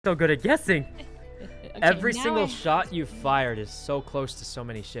So good at guessing. Okay, Every now single shot you fired is so close to so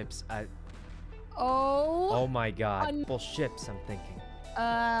many ships. Oh my god. Full ships, I'm thinking.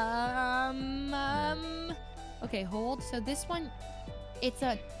 Okay, hold. So this one, it's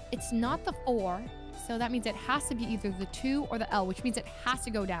not the 4. So that means it has to be either the 2 or the L, which means it has to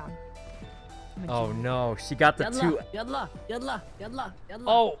go down. Oh no, she got the 2. Yalla.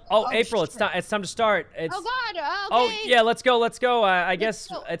 Oh, April, it's time to start. Oh god, okay. Oh yeah, let's go. I guess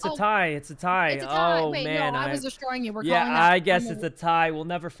it's a tie. It's a tie. It's a tie. Oh Wait, man, no, I was destroying you. We're yeah, calling that. I guess it's a tie. We'll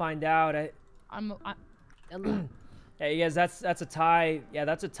never find out. Hey guys, that's a tie. Yeah,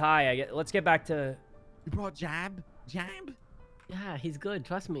 that's a tie. Let's get back to. You brought Jab? Yeah, he's good.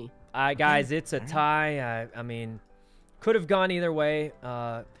 Trust me. Guys, it's a tie. I mean, could have gone either way.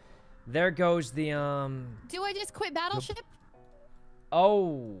 There goes the Do I just quit Battleship?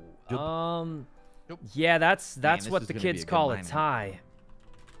 Oh, yeah, that's what the kids call a tie.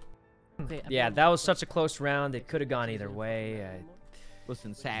 Okay, Yeah, that was such a close round. It could have gone either way.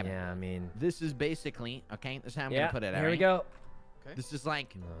 Listen, Sab. Yeah, I mean, this is basically okay. This is how I'm gonna put it. Here we go. Okay. This is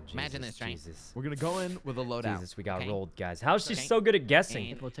like, imagine this, right? Jesus. We're gonna go in with a loadout. Jesus, we got rolled, guys. How's she so good at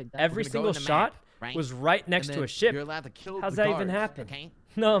guessing? Every single shot was right next to a ship. You're allowed to kill How's the that even guards, happen? Okay.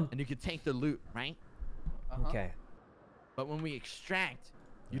 No. And you can take the loot, right? Okay. But when we extract,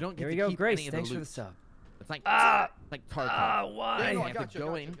 you don't get Here we to go, keep Grace. any of Thanks the for loot. the sub. It's like like why? Yeah, no, we have to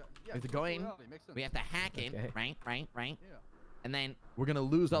go in. We have to go in. We have to hack it, right? Yeah. And then we're gonna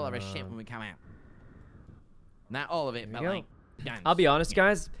lose all of our shit when we come out. Not all of it, but like. I'll be honest,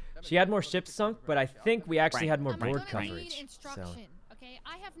 guys. She had more ships sunk, but I think we actually had more I'm board gonna need coverage. instruction, okay?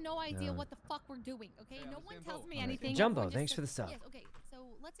 I have no idea what the fuck we're doing, okay? No one tells me anything. Jumbo, Everyone thanks just for the says- sub. Yes, okay. So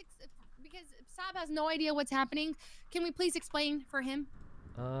let's because Sab has no idea what's happening. Can we please explain for him?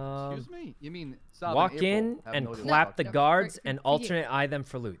 Excuse me? You mean Sab Walk and April in have and no idea clap what the the fuck? guards For and you. alternate eye them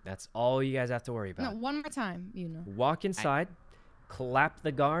for loot. That's all you guys have to worry No, about. one more time, you know. Walk inside, clap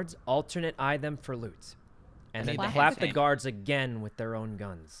the guards, alternate eye them for loot. And then Clap clap the the guards again with their own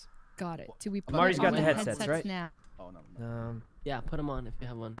guns. Got it. Do we put Marty's it got on the headsets, right? now? Oh, no. Yeah, put them on if you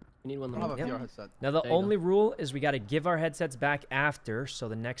have one. You need one. I don't have a Yep. VR headset. Now the There you only rule is we got to give our headsets back after, so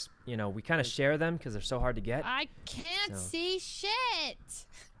the next, we kind of share them because they're so hard to get. I can't So. see shit.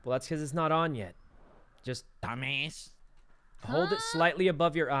 Well, that's because it's not on yet. Just Dumbass. hold it slightly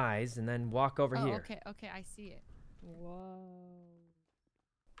above your eyes and then walk over Oh, here. okay, I see it. Whoa.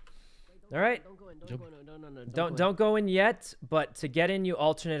 All right. Don't go in. Don't go in. No. Don't go in yet, but to get in, you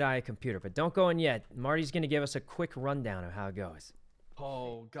alternate eye a computer. But don't go in yet. Marty's gonna give us a quick rundown of how it goes.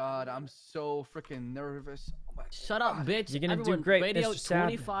 Oh god, I'm so freaking nervous. Oh my Shut up, God. bitch. You're gonna do Everyone, great, Radio Mr. Sab.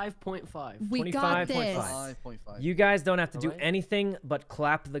 25.5. We got 25.5. this. 5.5. You guys don't have to do Alright. anything but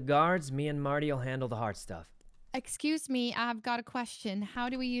clap the guards. Me and Marty will handle the hard stuff. Excuse me, I've got a question. How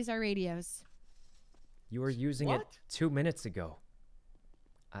do we use our radios? You were using it What? 2 minutes ago.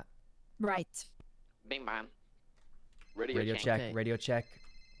 Right. Bing bang. Radio check. Okay. Radio check.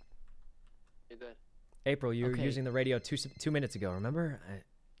 You're good. April, you were Okay. using the radio 2 minutes ago. Remember?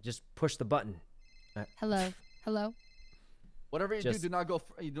 Just push the button. Hello. Hello. Whatever you Just- do not go.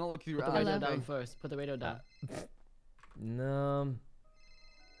 You don't look through your Put the eyes. radio Hello. okay? down first. Put the radio down. No.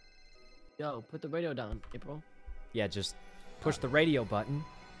 Yo, put the radio down, April. Yeah, just push the radio button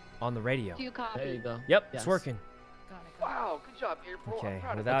on the radio. Do you copy? There you go. Yep, Yes. it's working. Got it. Wow, good job, April. Okay, I'm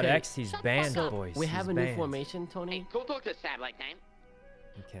proud of without Okay. X, he's Shut the banned, fuck up. boys. We have He's a new banned. formation, Tony. Go talk to Sab like that.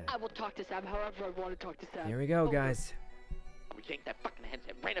 Okay. I will talk to Sam however I want to talk to Sam. Here we go, guys. We take that fucking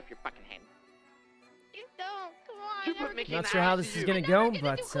headset right off your fucking head. You don't. Come on. You put Mickey Not in the sure how eye, this is you. gonna I go, never get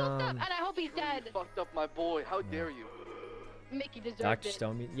but too close up, and I hope he's dead. You fucked up my boy. How dare you? Mickey deserved Dr. it.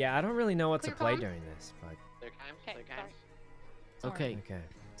 Stomey. Yeah, I don't really know what Clear to play comms? during this, but There comes. Okay, There comes. sorry. Okay. okay.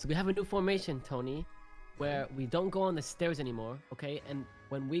 So we have a new formation, Tony, where we don't go on the stairs anymore, okay? And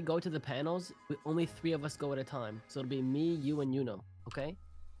when we go to the panels, only 3 of us go at a time. So it'll be me, you, and Yuno, okay?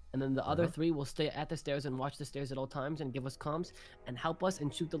 And then the other 3 will stay at the stairs and watch the stairs at all times and give us comms and help us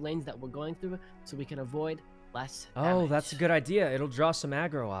and shoot the lanes that we're going through so we can avoid less Oh, damage. that's a good idea. It'll draw some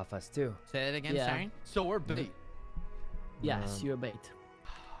aggro off us, too. Say that again, Yeah. sorry. So we're bait. Yes, you're bait.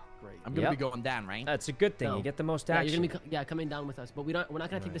 Great. I'm gonna Yep. be going down, right? That's a good thing. No. You get the most Yeah, action. you're gonna be coming down with us, but we're not gonna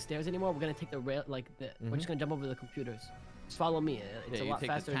take the Right. stairs anymore. We're gonna take the rail, we're just gonna jump over the computers. Just follow me. It's Yeah, a you lot take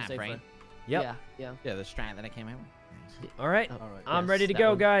the faster and tap, safer. right? Yep. Yeah. Yeah, the strat that I came out with. Nice. All right. Oh, All right. I'm yes, ready to that go,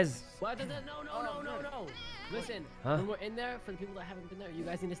 one. guys. What? No. Listen, Huh? when we're in there, for the people that haven't been there, you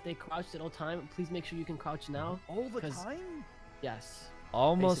guys need to stay crouched at all time. Please make sure you can crouch now. All the 'cause- time? Yes.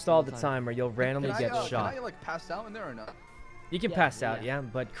 Almost Basically all all the the time, or you'll randomly Can get I, shot. Can I like pass out in there or not? You can Yeah, pass out, yeah. yeah,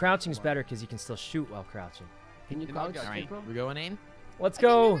 but crouching's better because you can still shoot while crouching. Can you You know, I crouch, got All right, April? we're going in. Let's Okay,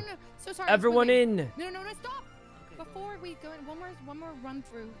 go. no. So sorry. Everyone wait. in. No, stop. Before we go in, one more run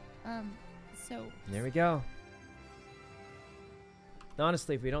through. So. There we go.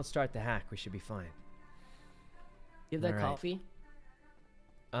 Honestly, if we don't start the hack, we should be fine. You have that Alright. coffee?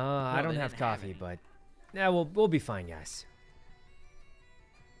 I No, don't they have didn't have coffee, any. but yeah, we'll be fine, guys.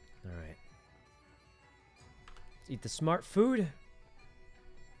 All right. Let's eat the smart food.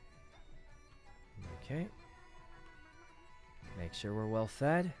 Okay. Make sure we're well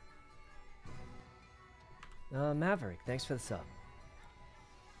fed. Maverick, thanks for the sub.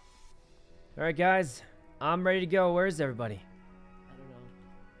 All right, guys, I'm ready to go. Where is everybody? I don't know.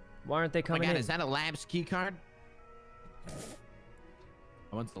 Why aren't they Oh my coming god, in? is that a labs key card?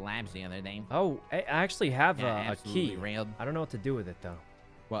 I went to the labs the other day. Oh, I actually have Yeah, a absolutely key. railed. I don't know what to do with it though.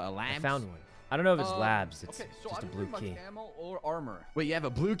 What, a labs? I found one. I don't know if it's labs. It's Okay, so just I a don't blue need much key. ammo or armor. Wait, you have a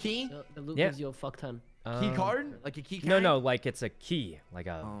blue key? The loot Yeah. gives you a fuck ton. Key card? Like a key card? No, like it's a key, like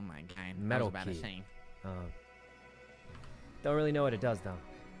a. Oh my god. metal I was about key. to say. Don't really know what it does though.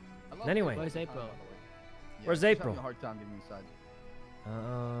 I love Anyway. the Where's time, April? by the way. Yeah, Where's she's having April? a hard time getting inside.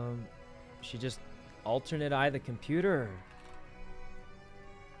 She just alternate eye the computer.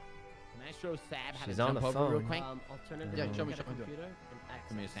 Can I show Sab how She's to on jump the over real phone. quick? Alternative. Yeah, show me, get a show me, do it. computer and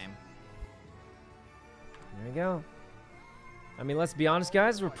Come here, access. Sam. There we go. I mean, let's be honest,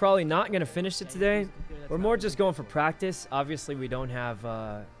 guys. We're probably not gonna finish it today. We're more just going for practice. Obviously, we don't have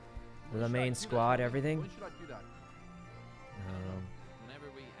the When should I main do that? squad, everything. When should I do that? Whenever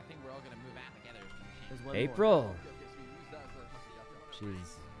I think we're all gonna move out together. There's one more. April, Okay, so you use that as a...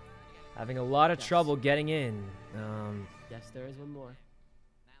 she's having a lot of Yes. trouble getting in. Yes, there is one more.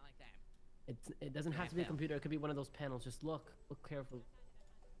 Not like that. It doesn't have to be a NFL. computer. It could be one of those panels. Just look carefully.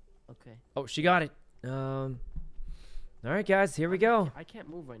 Okay. Oh, she got it. All right, guys, here we go. I can't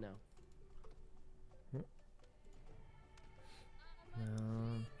move right now.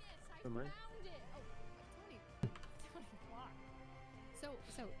 Never mind. So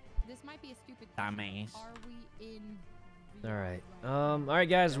this might be a stupid. Dumbass. Are we in? All right. All right,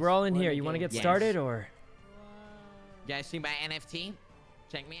 guys, we're all in we're in here. the You want to game. get Yes. started or You guys see my NFT?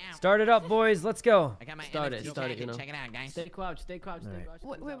 Check me out. start it up, boys? Let's go. I got my Start it, NFT start it, packet. you know. Check it out, guys. Stay crouched. Stay crouched. Stay Alright. crouched.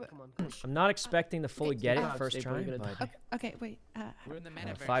 Wait, Thumbs wait, up, wait. Come on. I'm not expecting to fully get it Stay first crouched, April, try, you're gonna but die. Okay, wait. We're in the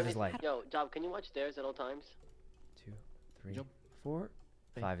metaverse. 5 is light. Yo, Job, can you watch stairs at all times? 2, 3, Jump. 4,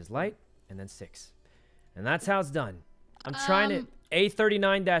 Hey. 5 is light, and then 6. And that's how it's done. I'm trying to Um,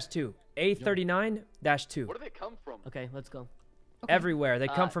 A39-2. A39-2. Where do they come from? Okay, let's go. Okay. Everywhere. They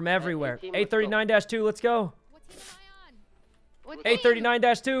come from everywhere. 18, let's go. A39-2, let's go. What team am I on? What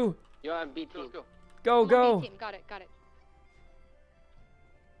A39-2. You're on B team. Let's go. Go, go. Team. Got it.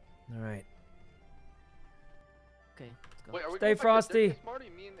 All right. Okay, let's go. Wait, are we Stay going back to frosty. Disney, Smarty?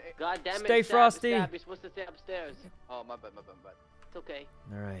 Me and God damn it. Stay Stab, frosty. Stab. You're supposed to stay upstairs. Oh, my bad. It's okay.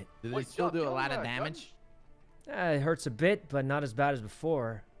 All right. Did Wait, it still Job, do you a don't lot got of a gun? damage? It hurts a bit, but not as bad as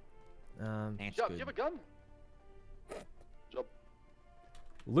before. That's Job, do you good. have a gun? Job.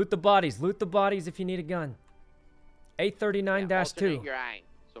 Loot the bodies. Loot the bodies if you need a gun. A39-2. Alternate your eye.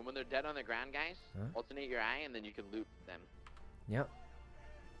 So when they're dead on the ground, guys, Huh? alternate your eye and then you can loot them. Yep.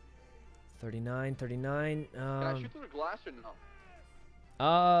 39. Can I shoot through the glass or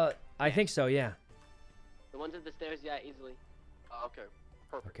no? I think so, yeah. The ones at the stairs, yeah, easily. Okay.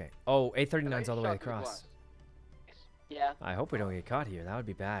 Perfect. Okay. Oh, And I A39's all the shot way through across. glass. Yeah. I hope we don't get caught here. That would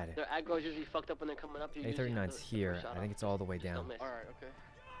be bad. Their aggro's usually fucked up when they're coming up. You usually have A39's to here. shut I off. think it's all the way Just don't down. miss. Alright, okay.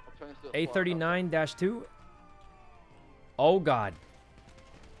 I'll turn this to the A39-2. Oh, God.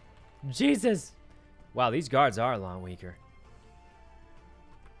 Jesus. Wow, these guards are a lot weaker.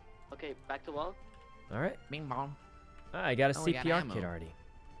 Okay, back to wall. All right. Bing bong. I got a Oh, we got CPR ammo. kit already.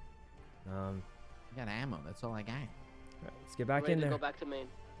 I got ammo. That's all I got. All right, let's get back Ready in to there. go back to main.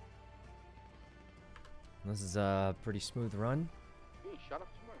 This is a pretty smooth run. Hey, shut up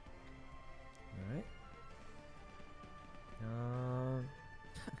somewhere. All right.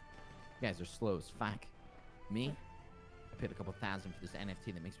 You guys are slow as fuck. Me? I paid a couple thousand for this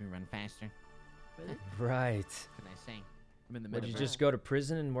NFT that makes me run faster. Really? Right. What can I say? I'm in the Would you metaverse. just go to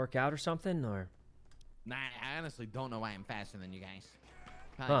prison and work out or something, or? Nah, I honestly don't know why I'm faster than you guys.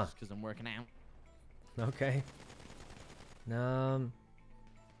 Probably Huh. just because I'm working out. Okay. Now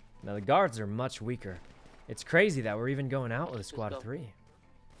the guards are much weaker. It's crazy that we're even going out with a Let's squad go. of 3.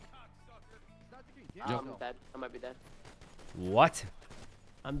 I'm dead. I might be dead. What?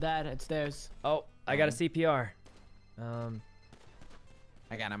 I'm dead. It's theirs. Oh, I got a CPR. I got him.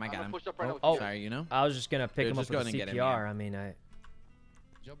 I I'm got gonna him. push up right now with Oh. you. Sorry, you know? I was just gonna pick Here, him up just go with a ahead and get CPR. him, I mean,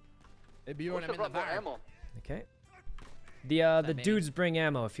 It'd be Push I'm up in the right more fire. ammo. okay. The that, the Manny? dudes bring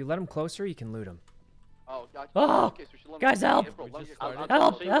ammo. If you let them closer, you can loot them. Oh, Oh, guys, help!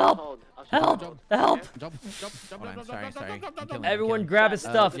 Help! Help! Jump. Hold on, sorry. I'm killing Everyone him. grab his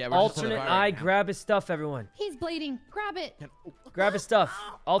stuff. Yeah, we're just on the Alternate bar eye, right now. grab his stuff, everyone. He's bleeding. Grab it. Grab his stuff.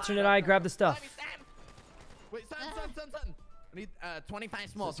 Alternate eye, grab the stuff. Wait, son. I need 25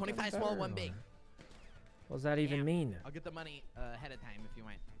 small, 25 small, 1 big. What does that even mean? I'll get the money ahead of time if you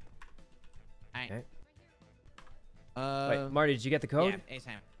want. Okay. Alright. Wait, Marty, did you get the code? Yeah, ASAP.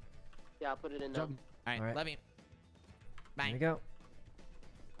 Yeah, I'll put it in now. Alright, Alright. love you. Bye. There we go.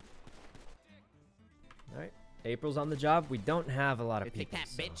 Alright. April's on the job. We don't have a lot of Hey, take people. that,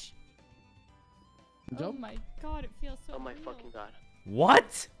 so- bitch. Oh my god, it feels so Oh my real. fucking god.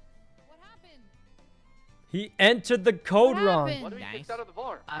 What? What happened? He entered the code What wrong. happened? What are we Nice. kicked out of the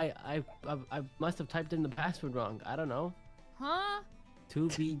bar? I must have typed in the password wrong. I don't know. Huh?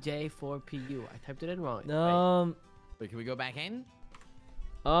 2BJ4PU. I typed it in wrong. Wait, can we go back in?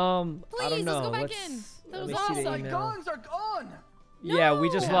 I Please, don't know. let's go back Let's- in. That let was me see the awesome. My email. guns are gone. Yeah, we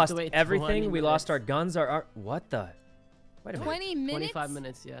just No! lost have to wait everything. 20 We lost our minutes. guns. Our what the? Wait a minute. 20 minutes? 25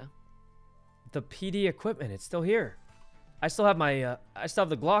 minutes, yeah. The PD equipment. It's still here. I still have my. I still have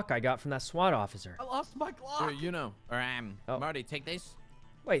the Glock I got from that SWAT officer. I lost my Glock. Or you know, or Oh. Marty, take this.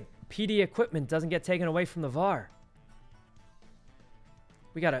 Wait, PD equipment doesn't get taken away from the VAR.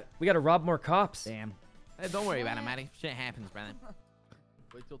 We gotta rob more cops. Damn. Hey, don't worry about it, Marty. Shit happens, brother.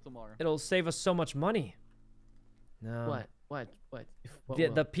 Wait till tomorrow. It'll save us so much money. No. What? What The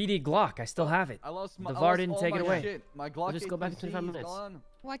will? the PD Glock. I still have it. I lost my. The I VAR lost didn't all take it my away. Shit. My Glock. just go back in 25 APC is minutes. gone.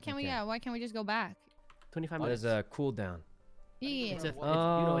 Why can't we? Okay. Yeah. Why can't we just go back? 25 There's minutes. a cooldown. Yeah. It's a, it's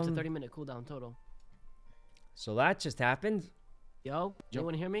a 30-minute cooldown total. So that just happened. Yo, you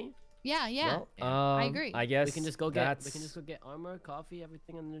want to hear me? Yeah. Yeah. Well, I agree. I guess We can just go get. that's, We can just go get armor, coffee,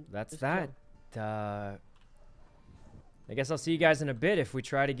 everything, and then That's just that. chill. I guess I'll see you guys in a bit if we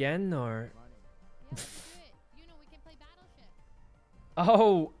try it again, or. Yeah, let's do it. You know, we can play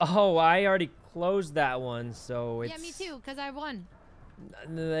Battleship. Oh, I already closed that one, so it's. Yeah, me too, because I won.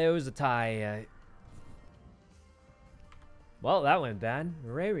 It was a tie. Well, that went bad.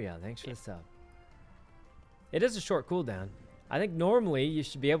 Aurelia, thanks for the sub. It is a short cooldown. I think normally you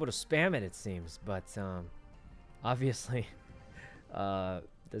should be able to spam it, it seems, but obviously,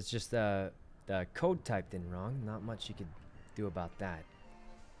 there's just the code typed in wrong. Not much you could do about that.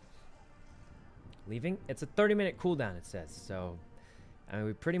 Leaving? It's a 30-minute cooldown, it says. So, I mean,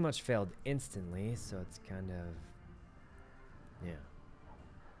 we pretty much failed instantly, so it's kind of, yeah.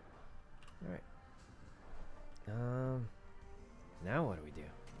 All right. Now what do we do?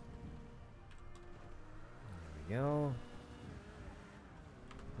 There we go.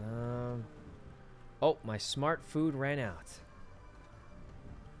 Oh, my smart food ran out.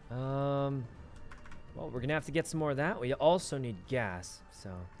 Well, we're gonna have to get some more of that. We also need gas, so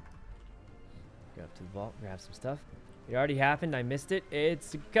go up to the vault, grab some stuff. It already happened. I missed it.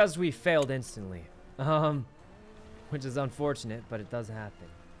 It's because we failed instantly, which is unfortunate, but it does happen.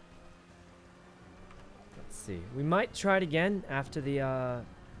 Let's see. We might try it again after the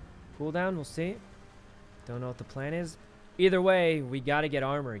cooldown. We'll see. Don't know what the plan is. Either way, we gotta get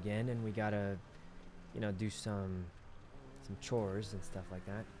armor again, and we gotta, you know, do some chores and stuff like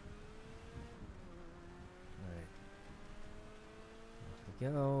that. Alright. Here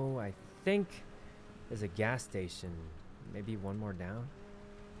we go. I think there's a gas station. Maybe one more down.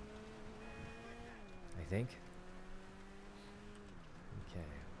 I think. Okay.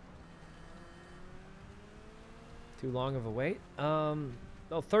 Too long of a wait?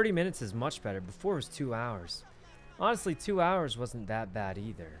 Well, 30 minutes is much better. Before it was 2 hours. Honestly, 2 hours wasn't that bad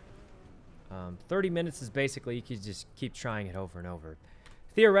either. 30 minutes is basically, you could just keep trying it over and over.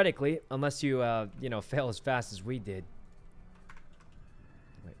 Theoretically, unless you, you know, fail as fast as we did.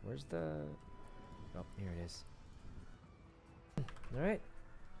 Wait, where's the... Oh, here it is. Alright.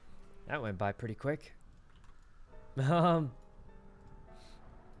 That went by pretty quick. For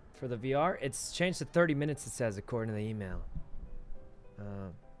the VR, it's changed to 30 minutes, it says, according to the email.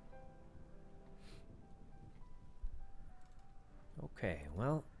 Okay,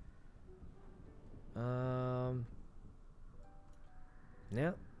 well.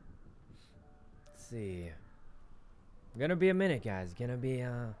 Yeah. Let's see. Gonna be a minute, guys. Gonna be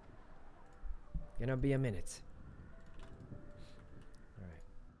a minute.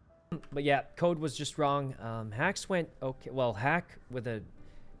 Alright. But yeah, code was just wrong. Hacks went okay. Well, hack with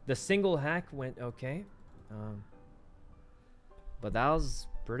the single hack went okay. But that was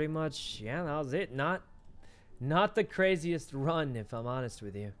pretty much, yeah, that was it. Not the craziest run, if I'm honest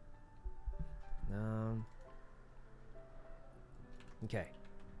with you. Okay.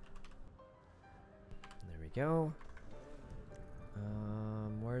 There we go.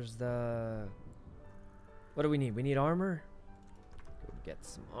 Where's the What do we need? We need armor. Go get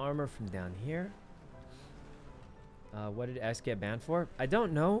some armor from down here. What did S get banned for? I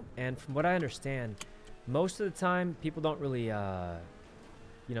don't know. And from what I understand, most of the time people don't really, you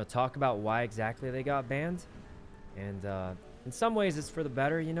know, talk about why exactly they got banned. And in some ways it's for the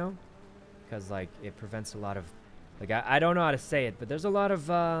better, you know, because like it prevents a lot of, like, I don't know how to say it, but there's a lot of,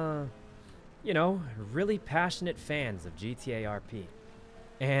 you know, really passionate fans of GTA RP.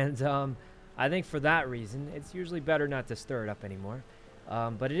 And I think for that reason, it's usually better not to stir it up anymore.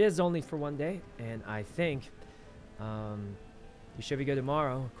 But it is only for one day, and I think you should be good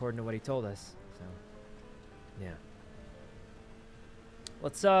tomorrow, according to what he told us. So, yeah.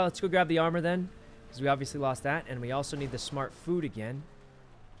 Let's go grab the armor then, because we obviously lost that, and we also need the smart food again.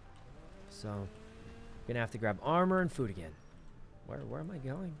 So, gonna have to grab armor and food again. Where am I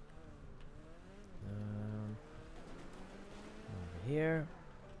going? Over here.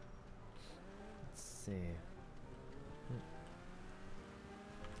 Let's see.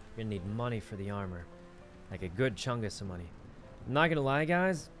 You're gonna need money for the armor, like a good chungus of money. I'm not gonna lie,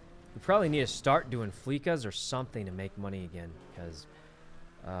 guys. We probably need to start doing fleekas or something to make money again, because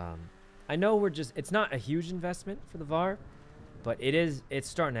I know we're just, it's not a huge investment for the VAR, but it's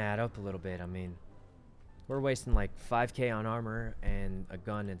starting to add up a little bit. I mean, we're wasting like 5K on armor and a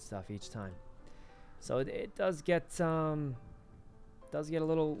gun and stuff each time. So it does get a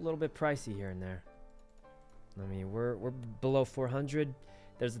little bit pricey here and there. I mean, we're below 400.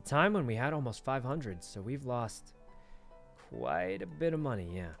 There's a time when we had almost 500, so we've lost quite a bit of money,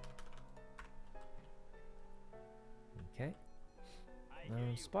 yeah. Okay.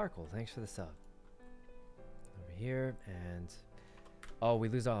 Sparkle, thanks for the sub. Over here, and oh, we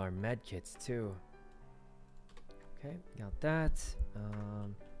lose all our med kits too. Okay, got that.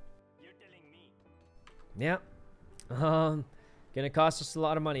 You're telling me. Yeah. Gonna cost us a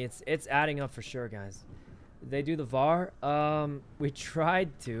lot of money. It's adding up for sure, guys. They do the VAR. We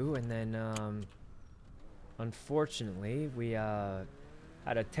tried to, and then unfortunately we had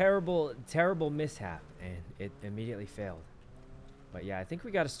a terrible mishap, and it immediately failed. But yeah, I think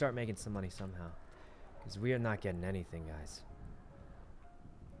we got to start making some money somehow, because we are not getting anything, guys.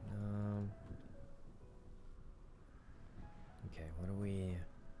 Okay, what do we?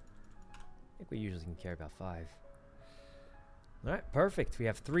 I think we usually can carry about 5. All right, perfect. We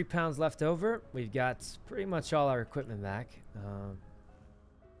have 3 pounds left over. We've got pretty much all our equipment back.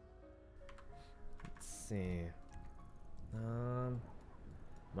 Let's see. All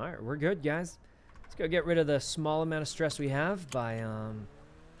right, we're good, guys. Let's go get rid of the small amount of stress we have by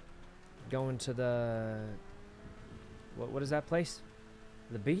going to the what is that place?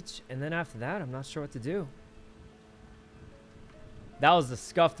 The beach, and then after that, I'm not sure what to do. That was the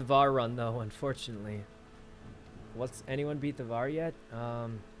scuffed VAR run, though, unfortunately. What's anyone beat the VAR yet?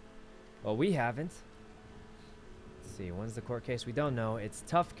 Well, we haven't. Let's see, when's the court case? We don't know. It's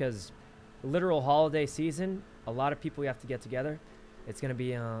tough because literal holiday season, a lot of people we have to get together. It's gonna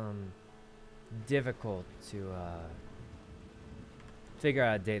be difficult to figure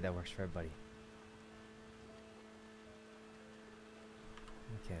out a date that works for everybody.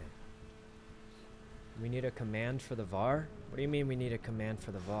 Okay. We need a command for the VAR? What do you mean we need a command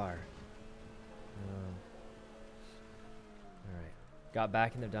for the VAR? Alright. Got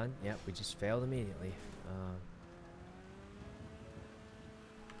back and they're done? Yep, we just failed immediately.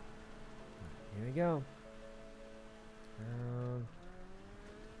 Here we go.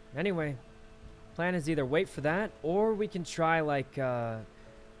 Anyway, plan is either wait for that, or we can try like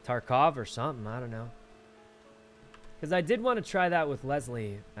Tarkov or something. I don't know. Because I did want to try that with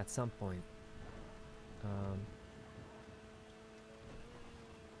Leslie at some point.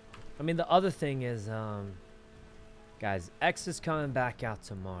 I mean, the other thing is, guys, X is coming back out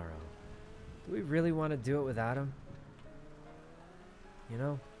tomorrow. Do we really want to do it without him? You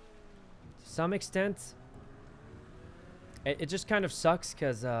know? To some extent, it just kind of sucks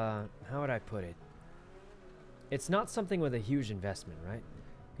because, how would I put it? It's not something with a huge investment, right?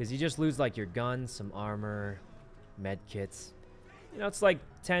 Because you just lose, like, your gun, some armor, med kits. You know, it's like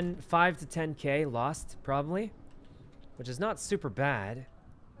 5 to 10K lost, probably. Which is not super bad.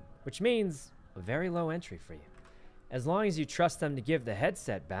 Which means a very low entry for you. As long as you trust them to give the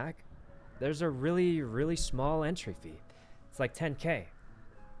headset back, there's a really, really small entry fee. It's like 10K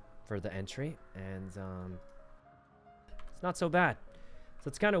for the entry. And, it's not so bad. So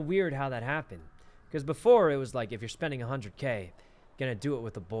it's kind of weird how that happened. Because before, it was like, if you're spending 100K, gonna do it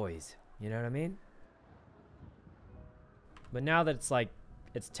with the boys. You know what I mean? But now that it's like,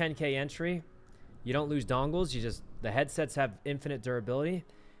 it's 10K entry, you don't lose dongles, you just, the headsets have infinite durability.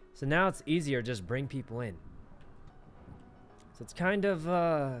 So now it's easier to just bring people in. So it's kind of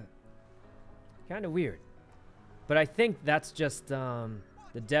weird. But I think that's just the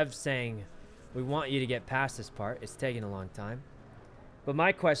dev saying, we want you to get past this part. It's taking a long time. But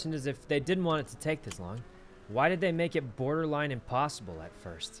my question is, if they didn't want it to take this long, why did they make it borderline impossible at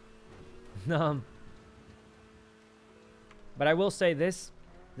first? But I will say this.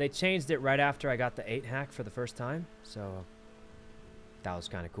 They changed it right after I got the 8 hack for the first time. So that was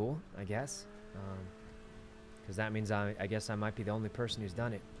kind of cool, I guess. Because that means I guess I might be the only person who's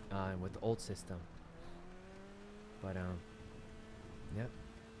done it with the old system. But, yep.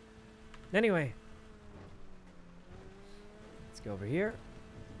 Anyway. Let's go over here.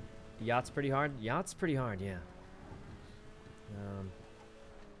 Yacht's pretty hard. Yacht's pretty hard, yeah.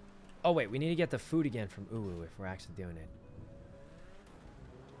 Oh, wait. We need to get the food again from Uwu if we're actually doing it.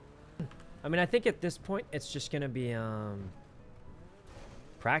 I mean, I think at this point, it's just going to be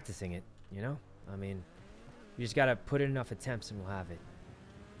practicing it, you know? I mean, you just got to put in enough attempts and we'll have it.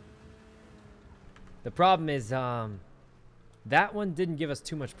 The problem is that one didn't give us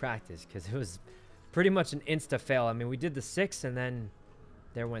too much practice because it was pretty much an insta-fail. I mean, we did the 6 and then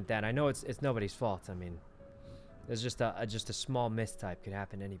there went that. I know it's nobody's fault. I mean, there's just a small mistype. Could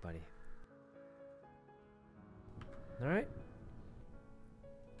happen to anybody. All right.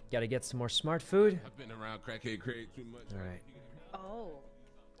 Got to get some more smart food. I've been around crackhead crate too much. All right. Oh.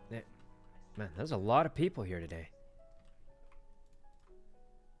 Yeah. Man, there's a lot of people here today.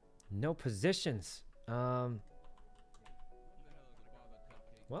 No positions. Well,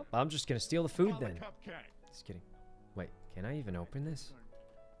 I'm just gonna steal the food then. Just kidding. Wait, can I even open this?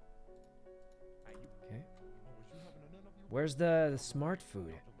 Okay. Where's the smart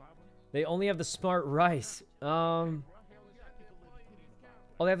food? They only have the smart rice. Oh,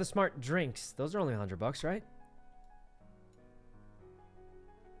 they have the smart drinks. Those are only $100, right?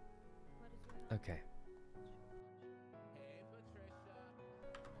 Okay.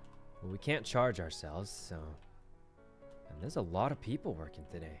 Well, we can't charge ourselves, so... And there's a lot of people working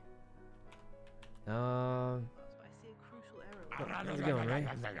today. How's it going, right?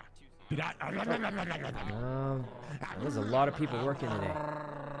 There's a lot of people working today.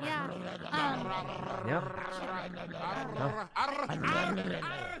 Yeah. Yep. Huh?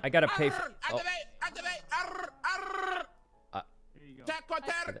 I gotta pay for... Oh.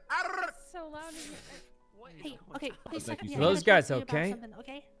 So loud. Hey, okay, please text me. Those guys okay?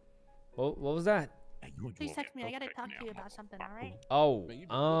 Okay? What was that? Please text me. I gotta talk to you about something, alright? Oh,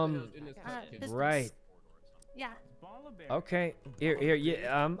 right. Yeah. Okay. Here,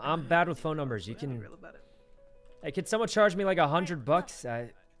 yeah, I'm bad with phone numbers. You can... Hey, can someone charge me like $100?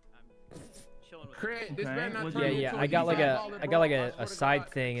 Yeah. I got like a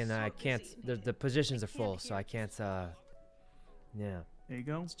side thing, and I can't. The positions are full, so I can't. Yeah. There you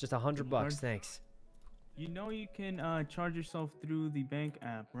go. It's just $100. Thanks. You know you can charge yourself through the bank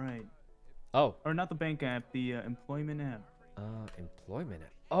app, right? Oh. Or not the bank app, the employment app. Employment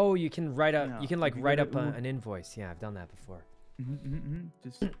app. Oh, you can write up. Yeah. You can like write up an invoice. Yeah, I've done that before.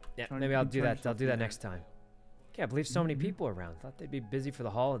 Just yeah, maybe I'll do that. I'll do that next time. Can't believe so many people around. Thought they'd be busy for the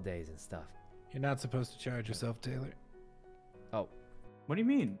holidays and stuff. You're not supposed to charge yourself, Taylor. Oh. What do you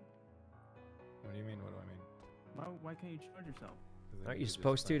mean? What do you mean? What do I mean? Why can't you charge yourself? Aren't you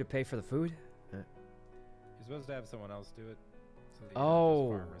supposed to pay for the food? You're supposed to have someone else do it. So that you oh.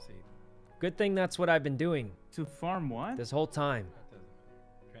 farm receipt. Good thing that's what I've been doing. To farm what? This whole time.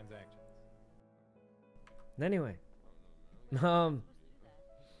 Transactions. Anyway. Alright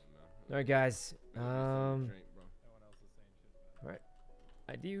guys. Alright.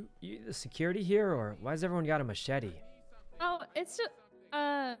 Do you the security here, or why has everyone got a machete? Oh, it's just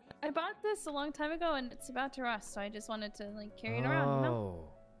I bought this a long time ago and it's about to rust, so I just wanted to like carry it around, you know?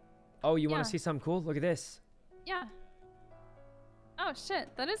 Oh, you want to see something cool? Look at this. Yeah. Oh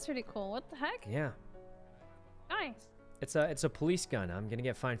shit, that is pretty cool. What the heck? Yeah. Nice. It's a police gun. I'm gonna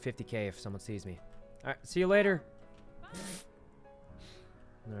get fined $50K if someone sees me. Alright, see you later.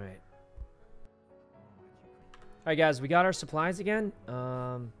 Alright. Alright guys, we got our supplies again.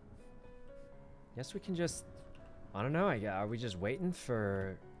 Guess we can just, I don't know, are we just waiting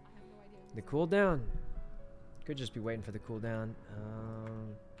for the cooldown? Could just be waiting for the cooldown.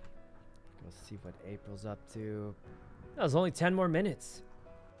 Let's see what April's up to. That was only 10 more minutes.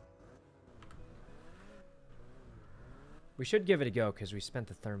 We should give it a go because we spent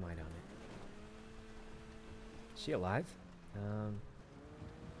the thermite on it. Is she alive?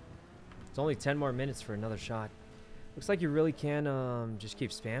 It's only 10 more minutes for another shot. Looks like you really can just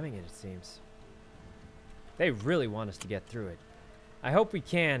keep spamming it seems. They really want us to get through it. I hope we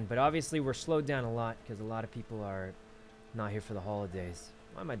can, but obviously we're slowed down a lot because a lot of people are not here for the holidays.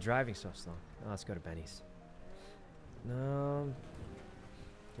 Why am I driving so slow? Oh, let's go to Benny's. No.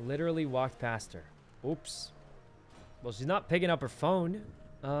 Literally walked past her. Oops. Well, she's not picking up her phone.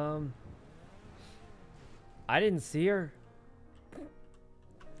 I didn't see her.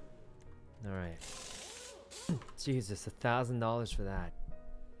 All right. Jesus, $1,000 for that.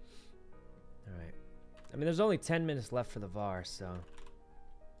 All right. I mean, there's only 10 minutes left for the VAR, so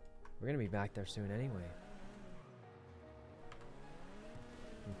we're gonna be back there soon anyway.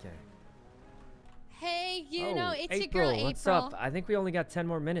 Okay. Hey, you know, it's April, your girl, what's April. up? I think we only got 10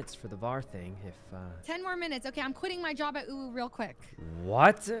 more minutes for the VAR thing. If 10 more minutes. Okay, I'm quitting my job at UU real quick.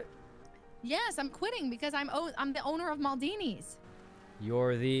 what? Yes, I'm quitting because I'm the owner of Maldini's.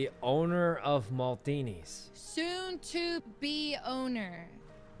 You're the owner of Maltini's. Soon to be owner.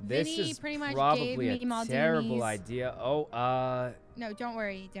 This Vinny is pretty much probably gave me a Maldini's. terrible idea. Oh, No, don't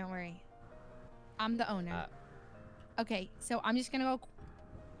worry, don't worry. I'm the owner. Okay, so I'm just gonna go.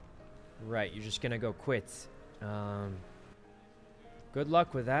 Right, you're just gonna go quit. Good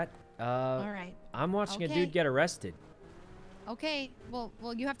luck with that. All right. I'm watching a Okay. dude get arrested. Okay, well,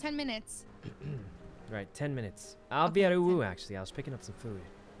 you have 10 minutes. Right, 10 minutes. I'll be at UU actually. I was picking up some food.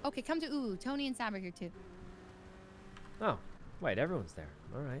 Okay, come to UU. Tony and Sab are here too. Oh, wait, everyone's there.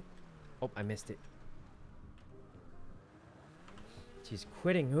 All right. Oh, I missed it. She's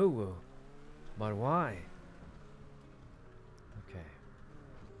quitting UU. But why?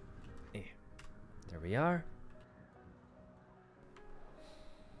 Okay. There we are.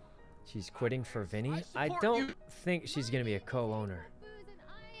 She's quitting for Vinny. I don't think she's gonna be a co-owner.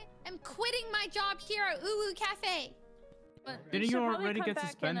 I'm quitting my job here at UU Cafe. But Didn't should you probably already come get back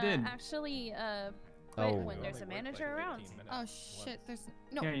suspended? And, actually, quit Oh. when there's a manager around. Oh shit, there's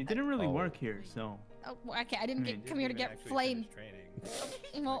no. Yeah, you didn't really work here, so. Oh, okay, I didn't mean, come here to get flamed.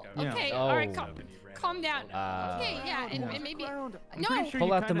 Well, Yeah. okay, Oh. all right, calm down. Okay, yeah, and maybe I'm no. pretty sure Pull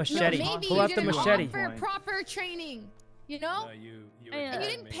you out the kinda machete. took Maybe Pull you out the didn't machete. offer proper training. You know? And you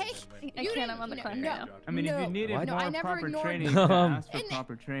didn't pay. I You can't. didn't, I'm on the clock no, right now. I mean, if you needed What? No, I more never proper ignored training, you. you could Um, ask for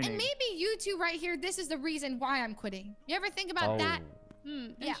proper training. And maybe you two right here, this is the reason why I'm quitting. You ever think about that?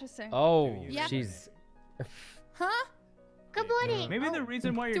 Hmm. Yeah. Interesting. Oh, Yeah. she's. Huh? Good morning. Maybe the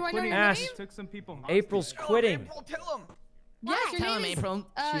reason why Do you're I know quitting your is Ash. you took some people hostage. April's quitting. Tell him. Yes, your Tell him, name is April.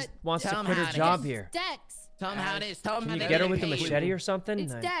 She wants tell to him quit her how it job is. here. Dex. Tell them how it is. Tell them Can how you they get her didn't with the pay you. machete or something?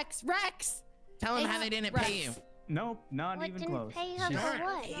 It's Dex. Rex. Tell them It's how they didn't Rex. pay you. Nope, not What even didn't close. pay her She's- for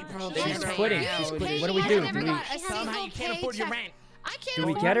what? April, She's didn't pay quitting. you. She's She quitting. paid What do we me. do? I never Do we- got a Tell them how single you can't afford your paycheck. rent. I can't Do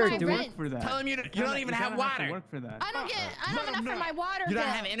we afford get her? my Do we- rent. For that. Tell them you don't even have to water. work for that. I don't have enough for my water You bill.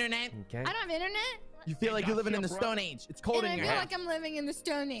 don't have internet. Okay. I don't have internet. You feel like you're living in the Stone Age. It's cold And in I your feel house. like I'm living in the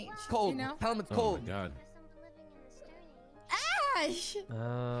Stone Age. It's cold. You know? Tell them it's Oh cold. my god. Ash!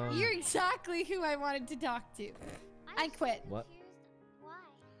 You're exactly who I wanted to talk to. I quit. What?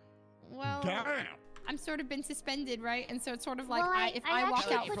 Well, Damn. I'm sort of been suspended, right? And so it's sort of like Well, if I walk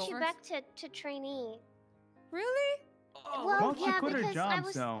actually out put first. you back to trainee. Really? Well, Why don't you yeah, quit her because job, I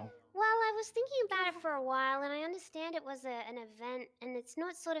was. so? Well, I was thinking about it for a while, and I understand it was an event, and it's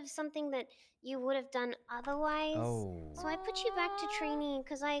not sort of something that you would have done otherwise. Oh. So I put you back to trainee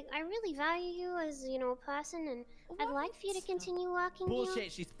because I really value you as, you know, a person, and I'd like for you to continue working here.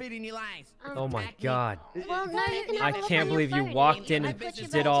 Bullshit. She's feeding you lies. Oh my god. Well, no, you can have I a look can't on your believe you phone. walked in I and put you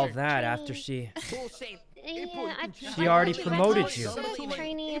did back all to that trainee. after she. Bullshit. Yeah, She already put you back promoted to you.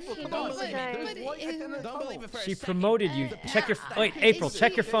 trainee a few days ago. Don't believe it for a She second. promoted you. Check your. Wait, April,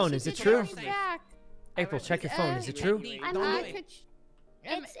 check your phone. Is it true? Back. April, check your phone. Is it true? I'm Don't not. do it.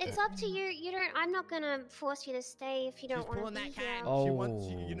 It's up to you. You don't. I'm not gonna force you to stay if you don't want to Pulling be that here. card. She wants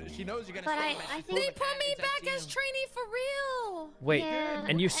you. You know, she knows you're gonna But stay. I She's think- pulling They the put card. me It's up back to as you. trainee for real. Wait, Yeah,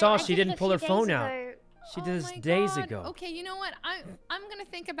 and you I saw she did it didn't a pull few her phone days out. ago. She did this my days God. ago. Okay, you know what? I'm gonna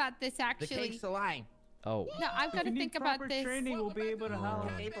think about this The actually. cake's a lie. Oh. No, I've If got to you need think about proper this. training, we'll be able to help.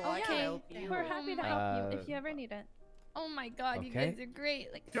 Okay. We're happy to help you if you ever need it. Oh my God, you Okay. guys are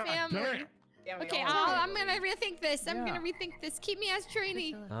great, like God family. Yeah, we Okay, all- I'm gonna rethink this. I'm gonna Yeah. rethink this. Keep me as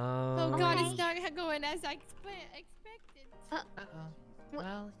trainee. Oh God, Okay. it's not going as I expected.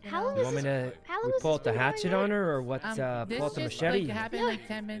 Well, How long You is want me this? to How long we has pull this out the been hatchet going on her or what? this Pull out the just machete? like happened like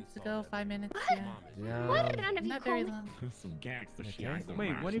 10 minutes ago, 5 minutes. Yeah. No. What? None of you Not very called me. long. Some gangster shit. Okay.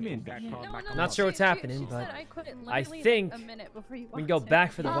 Wait, what do you mean? Not sure what's happening, she but said I quit I literally, think like, a minute before you we can walked go in.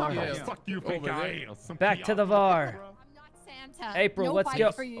 back for the Oh. VAR. Yeah, heist. fuck you think I am. Some Back to the PR. VAR. I'm not Santa. April, no let's fight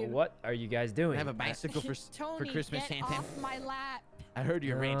go. For you. What are you guys I doing? have a bicycle for Tony, Christmas, get Santa. off my lap. I heard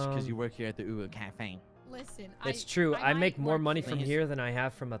you're rich because you Um, work here at the Uwe Cafe. Listen, It's true. I make might more work money here. from here than I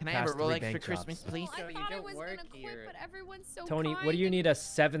have from a Can I have past a 3 Rolex bank for Christmas, jobs. please? Well, I thought I was gonna quit, but everyone's so Tony, kind what do you and- need a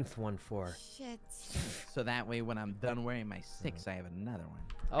 7th one for? Shit. So that way, when I'm done wearing my 6, I have another one.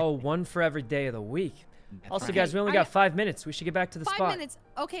 Oh, one for every day of the week. That's Also, right. guys, we only got 5 minutes. We should get back to the 5 spot. minutes.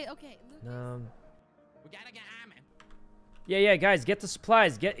 Okay, okay. We gotta get Armin. Yeah, guys, get the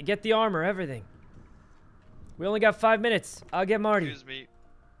supplies, get the armor, everything. We only got 5 minutes. I'll get Marty. Excuse me.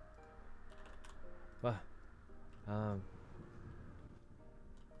 What?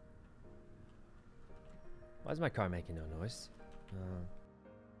 Why is my car making no noise? All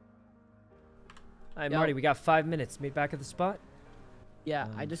right, Yo. Marty, we got 5 minutes. Meet back at the spot. Yeah,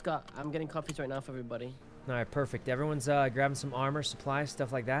 I'm getting coffees right now for everybody. All right, perfect. Everyone's grabbing some armor, supplies,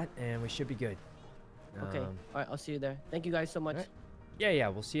 stuff like that, and we should be good. Okay. All right, I'll see you there. Thank you guys so much. Right. Yeah,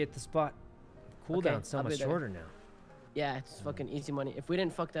 we'll see you at the spot. Cooldown's so I'll be much there. shorter now. Yeah, it's fucking easy money. If we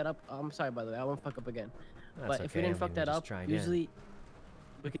didn't fuck that up, I'm sorry by the way, I won't fuck up again. That's But if we okay, didn't I fuck mean, that we'll up, just try again. usually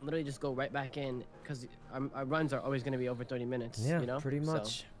we can literally just go right back in because our runs are always going to be over 30 minutes. Yeah, you know? pretty So,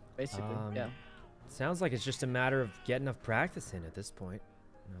 much. basically, yeah. Sounds like it's just a matter of getting enough practice in at this point.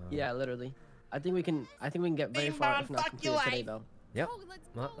 Yeah, literally. I think we can get very far if not complete today though. Yep.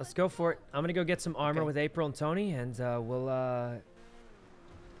 Well, let's go for it. I'm gonna go get some armor with April and Tony, and we'll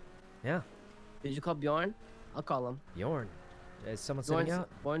yeah. Did you call Bjorn? I'll call him. Bjorn. Is someone sitting out?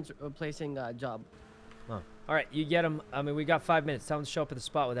 Bjorn's replacing Job. Oh. All right, you get him. I mean, we got 5 minutes. Tell him to show up at the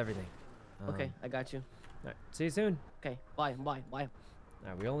spot with everything. Okay, I got you. All right, see you soon. Okay, bye. All right,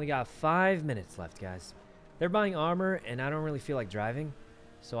 we only got 5 minutes left, guys. They're buying armor, and I don't really feel like driving,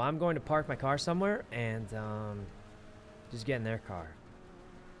 so I'm going to park my car somewhere and just get in their car.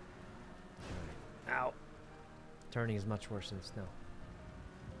 All right. Ow. Turning is much worse than snow.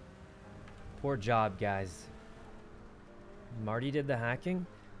 Poor job, guys. Marty did the hacking.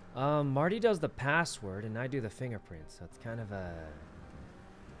 Marty does the password, and I do the fingerprints, so it's kind of a,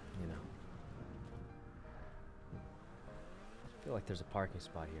 you know. I feel like there's a parking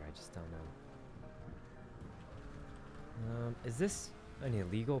spot here. I just don't know. Is this an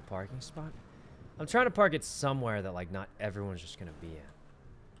illegal parking spot? I'm trying to park it somewhere that like not everyone's just gonna be at.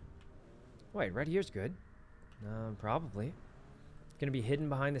 Wait, right here's good. Probably. Gonna be hidden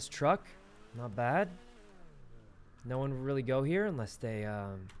behind this truck. Not bad. No one would really go here unless they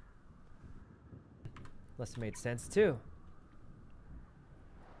made sense too.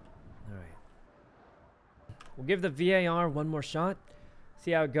 All right. We'll give the VAR one more shot,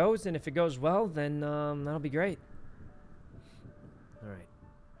 see how it goes, and if it goes well, then that'll be great. All right.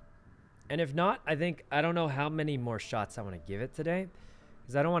 And if not, I don't know how many more shots I want to give it today,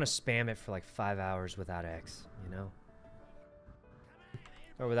 because I don't want to spam it for like 5 hours without X, you know?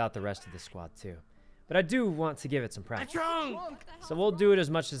 Or without the rest of the squad too. But I do want to give it some practice. So we'll do it as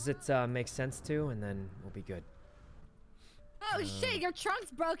much as it makes sense to, and then we'll be good. Oh shit, your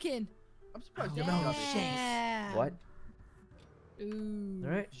trunk's broken. I'm surprised you haven't got Yeah. What? Ooh.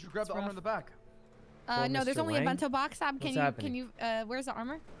 All right. Did you grab the armor in the back? No, there's Mr. only a Lang? bento box. Can What's you happening? where's the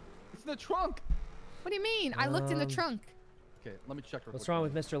armor? It's in the trunk. What do you mean? I looked in the trunk. Okay, let me check. What's wrong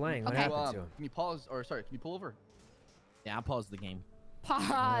with Mr. Lang? What Okay. happened to him? Can you pause, or sorry, can you pull over? Yeah, I'll pause the game.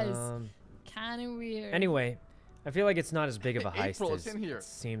 Pause. Kind of weird. Anyway, I feel like it's not as big of a heist April, as it's in here. it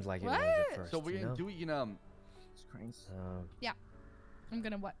seems like it What? was at first. So we're you gonna know? do it, Yeah. I'm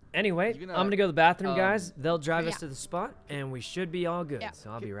gonna what? Anyway, You're I'm gonna, gonna go to the bathroom, guys. They'll drive us yeah. to the spot, and we should be all good. Yeah. So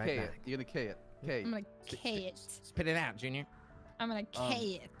I'll be right K back. it. You're gonna K it. K. I'm gonna K it. Spit it out, Junior. I'm gonna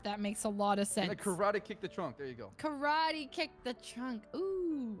K it. That makes a lot of You're sense. gonna karate kick the trunk. There you go. Karate kick the trunk.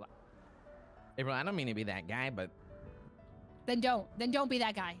 Ooh. Hey, bro, I don't mean to be that guy, but Then don't. Then don't be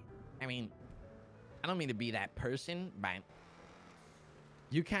that guy. I mean, I don't mean to be that person, but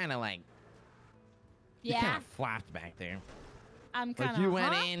you kind of like, you Yeah. kind of flopped back there. I'm kind Like of. you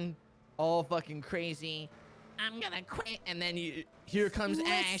went in all fucking crazy. I'm gonna quit, and then here comes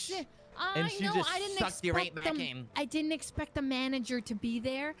Ash, Listen, and I she know, just I didn't sucked you right expect back the- in. I didn't expect the manager to be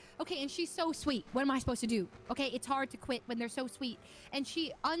there. Okay, and she's so sweet. What am I supposed to do? Okay, it's hard to quit when they're so sweet. And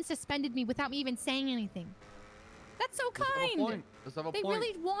she unsuspended me without me even saying anything. That's so Let's have a kind. point. Let's have a They point.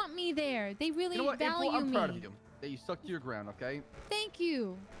 really want me there. They really You know what, value April, I'm me. proud of you that you stuck to your ground. Okay. Thank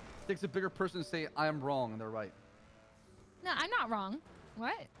you. It takes a bigger person to say I am wrong and they're right. No, I'm not wrong.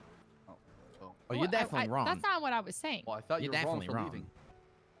 What? Oh, you're definitely wrong. That's not what I was saying. Well, I thought You're you were wrong definitely for wrong. leaving.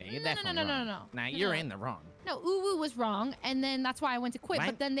 Yeah, you're No, definitely no, wrong. no. Nah, No, you're no. in the wrong. No, Uwu was wrong, and then that's why I went to quit. Right?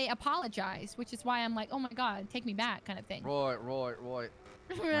 But then they apologized, which is why I'm like, oh my god, take me back, kind of thing. Roy. Right.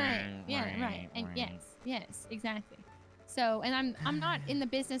 Yeah. Right. And yes, exactly. So, and I'm not in the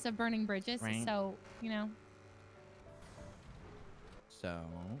business of burning bridges. Right. So, you know. So,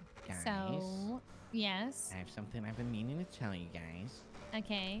 guys, So, yes. I have something I've been meaning to tell you guys.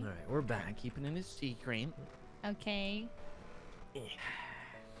 Okay. All right, we're back. I'm keeping it a secret. Okay. I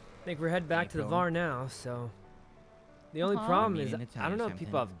think we're heading back to the April. VAR now, so... The only Uh-huh. problem I'm is, meaning to tell I don't you know if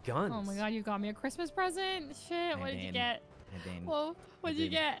people something. have guns. Oh my god, you got me a Christmas present? Shit, what did you did. get? I did. Whoa, what did you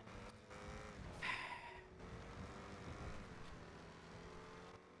did. get?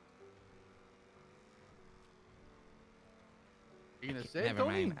 You gonna say it, Never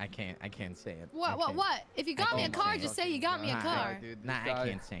Tony? mind. I can't say it. What? If you got me a can't car, say just it. say you got me a Nah, car. Dude, Nah, I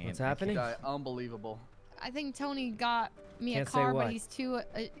can't say it. What's happening? Guy, unbelievable. I think Tony got me Can't a say car, what? but he's too.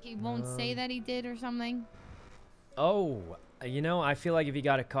 He won't say that he did or something. Oh, you know, I feel like if you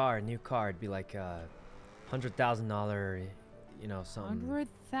got a new car, it'd be like $100,000, you know, something.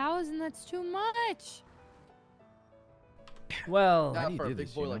 100,000? That's too much. Well, Not for a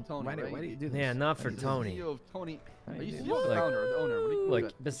big boy like Tony. Why do you do this? yeah, not for He's the Tony. CEO of Tony. Are you do CEO or the Look, founder or the owner? What do you Look,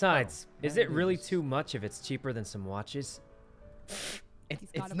 do? besides, is why it do really this? too much if it's cheaper than some watches?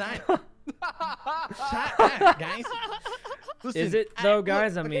 It's not. point. Shut up, guys. Listen, Is it though, look,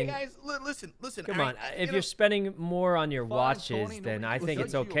 guys? I okay, mean, guys, listen. come all on. right, If you you're spending more on your Fine, watches, Tony, then nobody I think will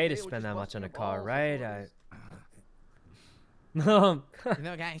it's judge you, okay to okay? We're spend just that much on a busting car, your right? balls, you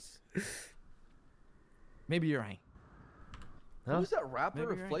know, guys, maybe you're right. Huh? Who's that rapper?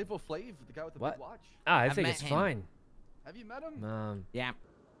 Maybe you're right. Flavor Flav, the guy with the What? big watch. I I've think met it's him. fine. Have you met him? Yeah,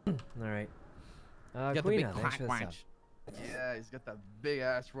 All right. got the big Queen, thanks clock for the sub. watch. Yeah, he's got that big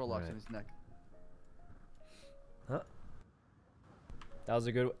ass Rolex Alright. in his neck. Huh? That was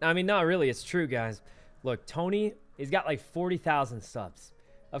a good one. I mean, not really. It's true, guys. Look, Tony, he's got like 40,000 subs.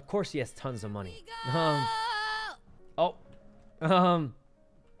 Of course he has tons of money.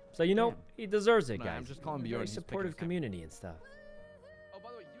 So, you know, he deserves it, No, guys. I'm just calling Very Bjorn, he's picking supportive a fan. community and stuff. Oh, by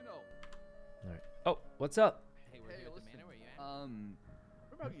the way, you know. All right. Oh, what's up? Hey, Hey, listen.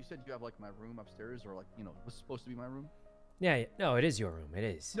 Remember how you said you have like my room upstairs, or like was supposed to be my room? Yeah. No, it is your room. It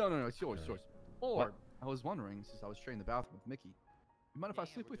is. No, it's yours, Alright. yours. Or What? I was wondering, since I was sharing the bathroom with Mickey, you mind if I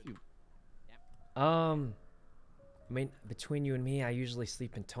sleep with you? I mean, between you and me, I usually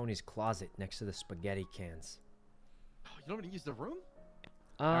sleep in Tony's closet next to the spaghetti cans. Oh, you don't even use the room?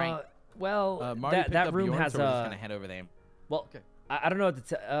 Right. Well, Marty picked that up room Bjorn, has so we're just gonna head over there. Well, Okay. I don't know what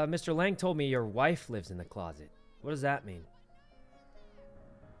to Mr. Lang told me your wife lives in the closet. What does that mean?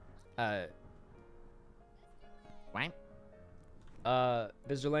 What?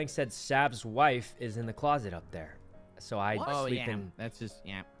 Mr. Lang said Sab's wife is in the closet up there. So I Oh sleep yeah, in. that's just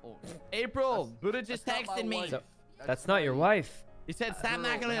Oh, April. Buddha just that's not my texted me. wife. So- That's not your my- wife. He said, "Stop girl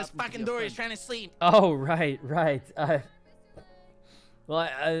knocking on that his happens to be fucking a door. He's friend. trying to sleep." Oh, right. Well,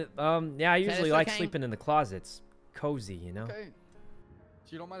 yeah, I Is that usually like okay? sleeping in the closets. Cozy, you know? Okay.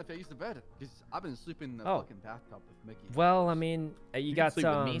 So you don't mind if I use the bed? Because I've been sleeping in the Oh. fucking bathtub with Mickey. Well, I mean, you can got sleep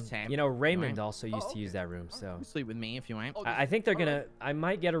with me, Sam. you know, Raymond Alright. also used Oh, to use okay. that room, so. You can sleep with me if you want. Oh, I think they're alright. gonna. I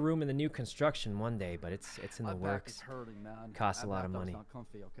might get a room in the new construction one day, but it's in My the back is works. hurting, man. Costs a That lot of bathtub's money. Not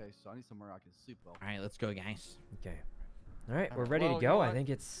comfy, okay? So I need somewhere I can sleep well. All right, let's go, guys. Okay. All right, we're Alright, ready well, to you know go. I what? think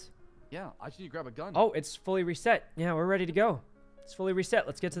it's. Yeah, I just need to grab a gun. Oh, it's fully reset. Yeah, we're ready to go. It's fully reset.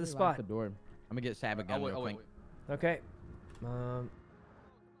 Let's get to the Lock spot. the door. I'm gonna get Sab a gun real quick. wait. Okay.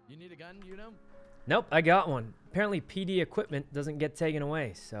 You need a gun, you know? Nope, I got one. Apparently, PD equipment doesn't get taken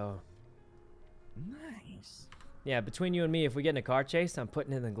away, so. Nice. Yeah, between you and me, if we get in a car chase, I'm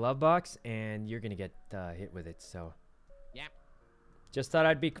putting it in the glove box, and you're gonna get hit with it. So. Yeah. Just thought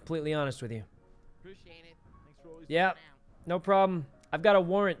I'd be completely honest with you. Appreciate it. Thanks for always. Yeah, looking out. no problem. I've got a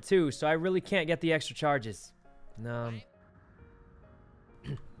warrant too, so I really can't get the extra charges. No.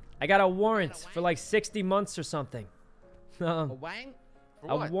 I got a warrant for like 60 months or something. A wang? For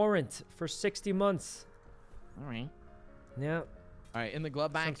A what? warrant for 60 months. All right. Yeah. All right, in the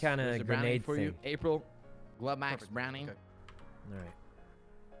glove box. kinda there's a brownie grenade for you. thing. April. Glove box Perfect. brownie. Okay. All right.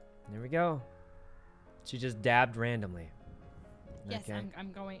 There we go. She just dabbed randomly. Yes, Okay.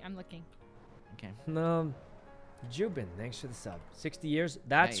 I'm looking. Okay. Jubin, thanks for the sub. 60 years.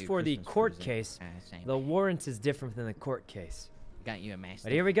 That's you for the Christmas court present. case. Same. The warrant is different than the court case. Got you a master.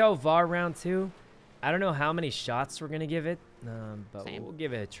 But here we go, VAR round 2. I don't know how many shots we're gonna give it, but Same. we'll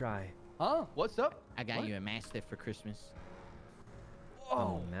give it a try. Huh? What's up? I got What? you a mastiff for Christmas.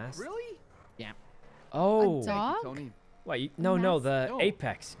 Oh, mask? really? Yeah. Oh, Dog? Thank you, Tony. what? No, the No.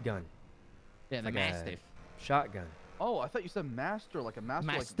 Apex gun, Yeah, the like a mastiff. shotgun. Oh, I thought you said master, like a master.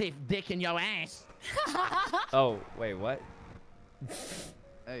 My like... stiff dick in your ass. Oh, wait, what?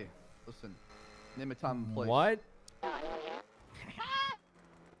 Hey, listen. Name a time and place. What?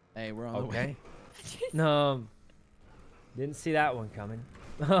 Hey, we're on the way. Okay. Didn't see that one coming.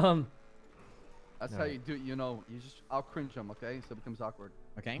 That's how Alright. you do it. You know, you just I'll cringe them, okay? So it becomes awkward.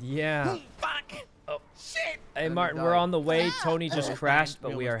 Okay. Yeah. Fuck. Oh. Shit. Hey, Then Martin, we we're die. on the way. Tony just Almost crashed, died.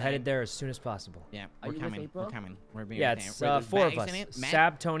 but We we are almost headed died. there as soon as possible. Yeah, Are we're you with coming. We're April? coming. We're being Yeah, there. it's Wait, there's 4 of bags in us. it? Matt?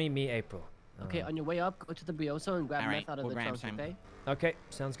 Sab, Tony, me, April. Okay, on your way up, go to the Brioso and grab All right, meth out of we'll the grab trunk, some. okay? Okay,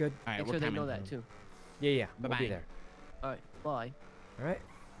 sounds good. All right, Make we're sure they coming. know that too. Yeah, we'll Bye-bye. be there. Alright, bye. All right.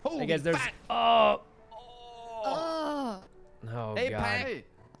 Holy Hey guys, there's. fuck. Oh. Oh. Oh Hey, God. Pat. Hey,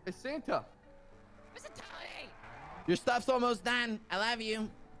 it's Santa. Your stuff's almost done. I love you.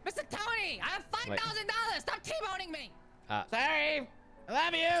 Mr. Tony, I have $5,000. Stop T-boning me. Sorry. I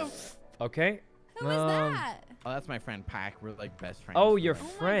love you. Okay. Who is that? Oh, that's my friend Pac. We're like best friends. Oh, your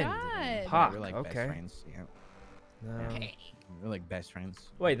Like, friend. God. Pac. we're like Okay. best friends. Yeah. We're like best friends.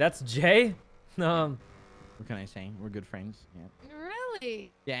 Wait, that's Jay? What can I say? We're good friends. Yeah.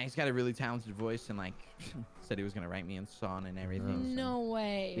 Really? Yeah, he's got a really talented voice and like said he was gonna write me a song and everything. No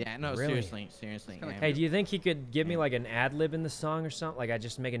way. Yeah, no, Really? seriously. Yeah. Hey, do you think he could give me like an ad lib in the song or something? Like I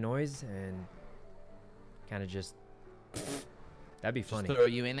just make a noise and kind of just. That'd be funny. Just throw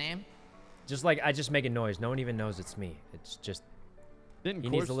you in there? Just like I just make a noise. No one even knows it's me. It's just. Didn't He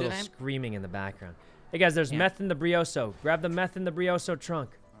needs a Course do little that? screaming in the background. Hey guys, there's meth in the brioso. Grab the meth in the brioso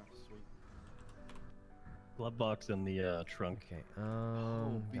trunk. Glove box in the trunk. Okay.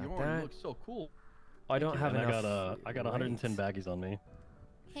 Oh, Got Bjorn, that. you look so cool. Oh, I don't have And enough. I got 110 baggies on me.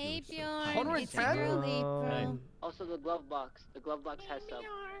 Hey Bjorn, it's 110? your bro. Also, the glove box. The glove box has some.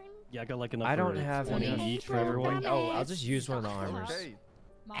 Yeah, I got like enough. I don't for have 20 enough each for for everyone. Oh, I'll just use one of the armors. Okay.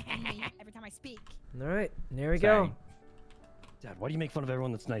 Mocking me every time I speak. All right, there we Sorry. go. Dad, why do you make fun of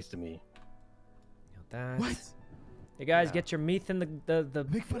everyone that's nice to me? Got that. What? Hey guys, Yeah. get your meat in the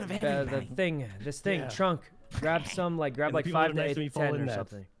Make fun of the everybody. thing. This thing Yeah. trunk. Grab some like And the like people that 5 are to nice to 8 me to fall 10 in or that.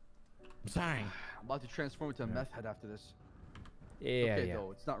 something. I'm sorry. I'm about to transform into a meth head after this. Yeah, Okay, yeah.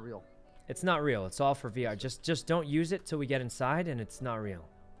 though, it's not real. It's not real. It's all for VR. Just don't use it till we get inside, and it's not real.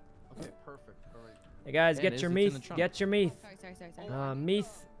 Okay, perfect. All right. Hey guys, Yeah, it get is. your It's in meat. the trunk. Get your meat. Sorry. Meat.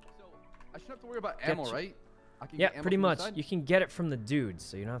 So I shouldn't have to worry about Get ammo, your- right? I can Yeah, get ammo pretty from the much. side? You can get it from the dudes,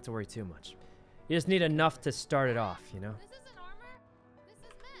 so you don't have to worry too much. You just need enough to start it off, you know? This isn't armor. This is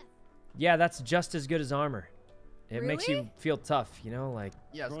meth. Yeah, that's just as good as armor. It makes you Really? feel tough, you know? Like,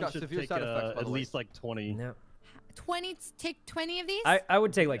 Yeah, it's Everyone got should severe take side effects, by at the way. least like 20. no. 20. Take 20 of these. I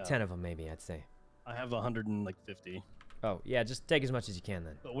would take like Yeah. 10 of them, maybe, I'd say. I have 150. Oh, yeah, just take as much as you can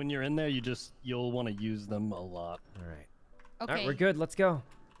then. But when you're in there, you'll want to use them a lot. All right. Okay. All right, we're good. Let's go.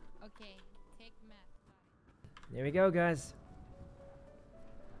 Okay. Take meth. There we go, guys.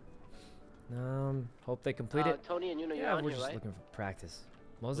 Hope they complete it. Tony and Yuno, you're Yeah, on we're here, just right? looking for practice.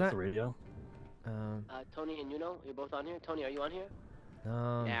 What was What's that? the radio? Tony and Yuno, you're both on here. Tony, are you on here? Yeah,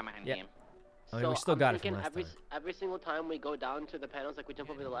 I'm on yeah. here. I mean, we still I'm got it from thinking last time. every single time we go down to the panels, like we jump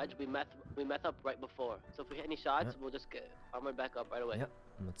over the ledge, we meth up right before. So if we hit any shots, Yep. we'll just get armor back up right away. Yep,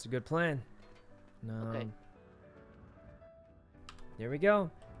 that's a good plan. Okay. There we go.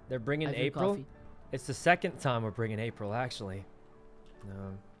 They're bringing I have your April. coffee. It's the second time we're bringing April, actually.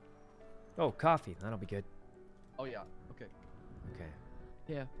 Oh, coffee. That'll be good. Oh yeah. Okay. Okay.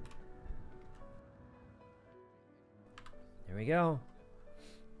 Yeah. There we go.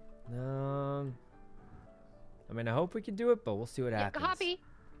 I mean, I hope we can do it, but we'll see what happens. Coffee.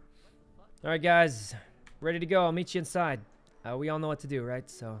 All right, guys. Ready to go. I'll meet you inside. We all know what to do, right?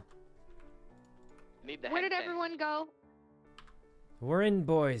 So Need the Where did headset. everyone go? we're in,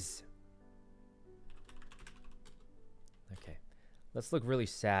 boys. Okay. Let's look really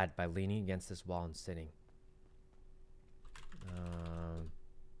sad by leaning against this wall and sitting.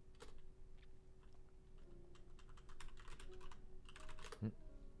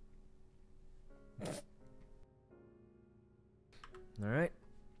 All right.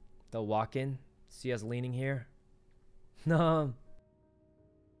 They'll walk in, see us leaning here. No.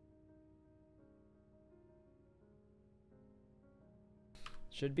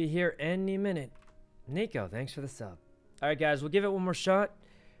 Should be here any minute. Nico, thanks for the sub. All right, guys, we'll give it one more shot.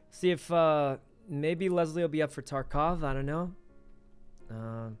 See if maybe Leslie will be up for Tarkov. I don't know.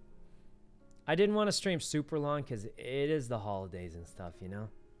 I didn't want to stream super long because it is the holidays and stuff, you know?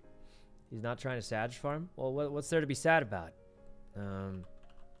 He's not trying to Sag farm? Well, what's there to be sad about? All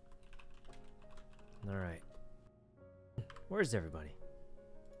right. Where's everybody?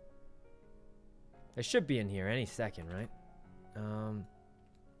 They should be in here any second, right?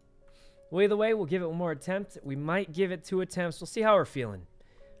 Well, either way, we'll give it one more attempt. We might give it 2 attempts. We'll see how we're feeling.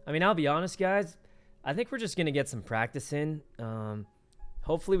 I mean, I'll be honest, guys. I think we're just going to get some practice in.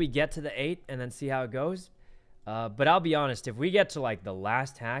 Hopefully we get to the 8 and then see how it goes. But I'll be honest, if we get to like the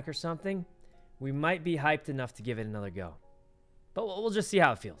last hack or something, we might be hyped enough to give it another go. But we'll just see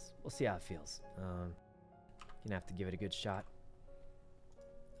how it feels. We'll see how it feels. Gonna have to give it a good shot.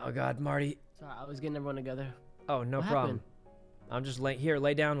 Oh God, Marty. Sorry, I was getting everyone together. Oh, no What problem. happened? I'm just here,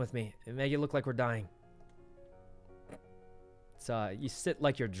 lay down with me and make it look like we're dying. It's you sit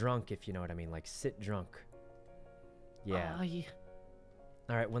like you're drunk, if you know what I mean. Like sit drunk. Yeah. Yeah.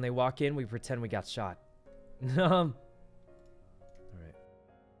 All right, when they walk in, we pretend we got shot. All right.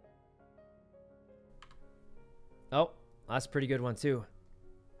 Oh, that's a pretty good one too.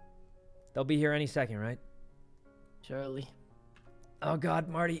 They'll be here any second, right? Shirley. Oh God,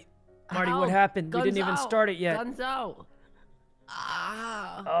 Marty. Marty, Help! what happened? We Guns didn't even out! start it yet. Guns out!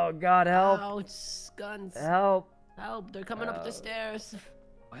 Ah! Oh God, help! Ouch! Guns! Help! Help! They're coming up the stairs.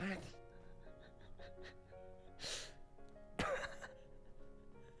 What?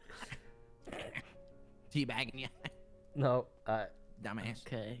 Teabagging you. No, Dumbass.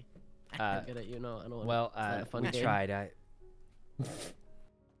 Okay. I get it, you know. I don't. Well, it's not a fun we game. tried.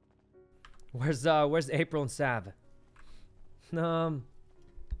 Where's April and Sab?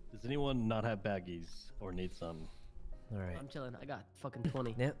 Does anyone not have baggies or need some? All right. I'm chilling. I got fucking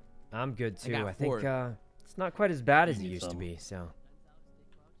 20. Yep, I'm good too. got I think 4. it's not quite as bad as it need used to some. be. So.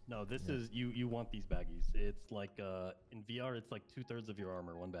 No, this is you want these baggies. It's like in VR, it's like 2/3 of your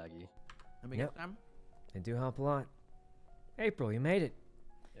armor, one baggie. Let me Yep. get them. They do help a lot. April, you made it.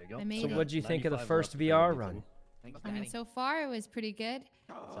 There you go. I made So it. what'd you think of the 95 first left if VR anyone needs run? them. Thanks, I mean, Daddy. so far it was pretty good.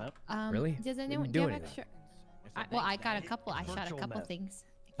 What's that? Really? Does We anyone didn't do do you have anything. extra? Well, I got a couple. I shot a Virtual couple meth. things.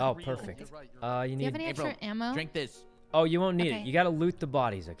 Oh, Real. perfect. You're right, You Do you have need. any extra April, ammo? Drink this. Oh, you won't need Okay. it. You gotta loot the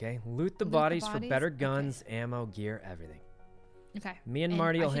bodies, okay? Loot the Loot the bodies for bodies? better Okay. guns, ammo, gear, everything. Okay. Me and And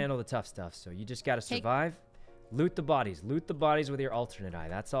Marty I will should handle the tough stuff. So you just gotta take- survive. Loot the bodies. Loot the bodies with your alternate eye.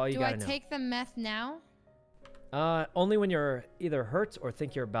 That's all you Do I gotta know. take the meth now? Only when you're either hurt or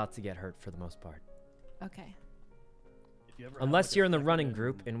think you're about to get hurt for the most part. Okay. If you ever have, Unless like, a you're in the second running and-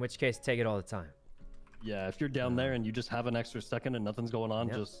 group, in which case take it all the time. Yeah, if you're down there and you just have an extra second and nothing's going on,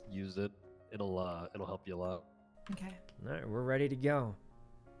 Yep. just use it. It'll help you a lot. Okay. All right, we're ready to go.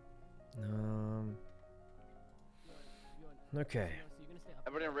 Okay.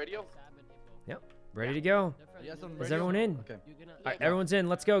 Everybody on radio? Yep. Ready to go. Yes, I'm Is ready. everyone in? Okay. All right, everyone's in.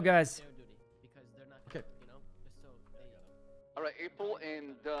 Let's go, guys. Okay. All right, April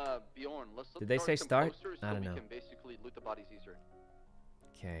and Bjorn. Let's Did they say some start? posters I so don't we know. can basically loot the bodies easier.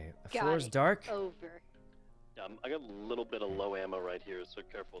 Okay. The Got floor's it. dark. Over. Yeah, I got a little bit of low ammo right here, so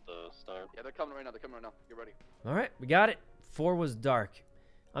careful to start. Yeah, they're coming right now. They're coming right now. Get ready. All right, we got it. 4 was dark.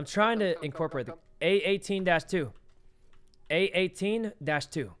 I'm trying to incorporate the A18-2.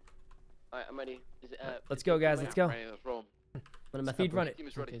 A18-2. Alright, I'm ready. Is it, Let's go, guys. Let's go. Ready, let's roll. Speed run it. Team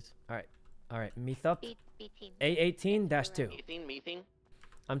is ready. All right. All right. Meet up. B team. A18-2. Methane?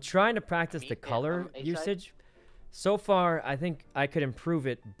 I'm trying to practice the Meet color A side? usage. So far, I think I could improve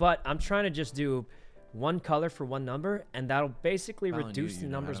it, but I'm trying to just do one color for one number, and that'll basically Following reduce you, the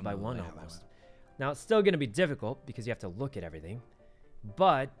you know, I numbers don't by know one how that almost. Now, it's still going to be difficult because you have to look at everything,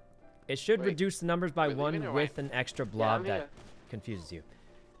 but it should Wait, reduce the numbers by wait, one leaving or with an extra I'm blob here. that confuses you.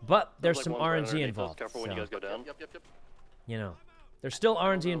 But there's Like some one's right RNG underneath us. involved. Careful when you so, guys go down. Yep. you know, there's still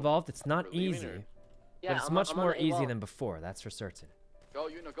RNG know. involved. It's not We're leaving easy, or- Yeah, but it's I'm much on more the easy wall. than before. That's for certain. Go,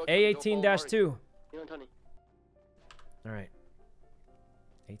 you know, go. Tony, go follow Marty. A18-2. You know, Tony. All right.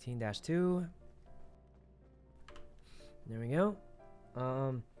 18-2. There we go.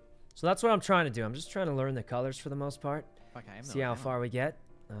 So that's what I'm trying to do. I'm just trying to learn the colors for the most part. Fuck, I have See no how ammo. far we get.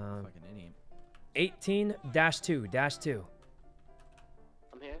 Fucking idiot. 18-2.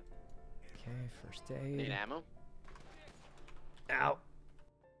 I'm here. Okay, first Need aid. ammo? Ow.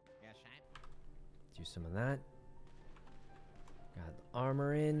 Yeah, shot. Do some of that. Got the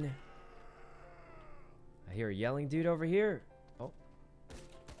armor in. I hear a yelling dude over here. Oh,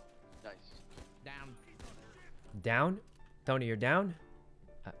 Nice. Down. down? Tony, you're down?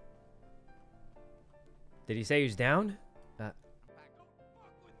 Did he say he's down?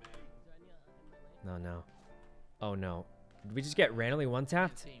 No. Oh, no. Did we just get randomly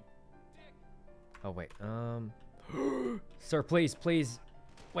one-tapped? Oh, wait. Sir, please.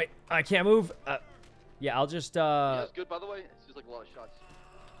 Wait, I can't move. Yeah, I'll just, Yeah, it's good, by the way. It's just like a lot of shots.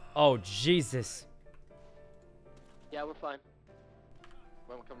 Oh, Jesus. Yeah, we're fine.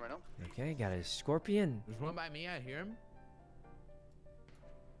 Wait, I'm coming right now. Okay, got a scorpion. There's one by me. I hear him.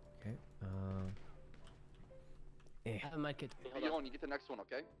 Okay, I have my kit. Hey, Yohan, you get the next one,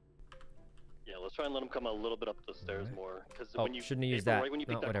 okay? Yeah, let's try and let him come a little bit up the stairs more. Because Oh, when you shouldn't have used April, that. right when you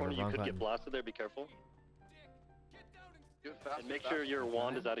No, pick that whatever, corner, you wrong could button. get blasted there. Be careful. Do it fast. And make sure your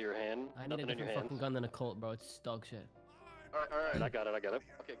wand is out of your hand. I need a Nothing in your different fucking hands. gun than a Colt, bro. It's dog shit. Alright. I got it.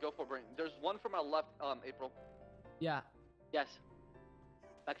 Okay, go for it, Brain. There's one from my left, April. Yeah. Yes.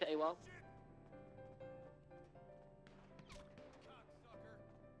 Back to AWOL.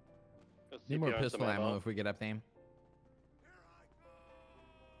 Let's Need more CPR some pistol ammo if we get up there.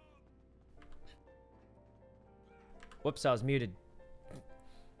 Whoops, I was muted.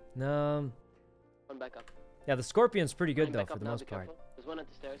 No. One back up. Yeah, the scorpion's pretty good, Running though, back for up the now, most be part. careful. There's one at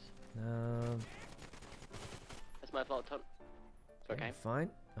the stairs. That's my fault, Tony. Okay, fine.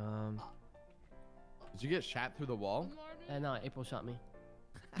 Did you get shot through the wall? No, April shot me.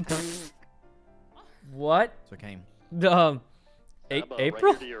 What? It's okay.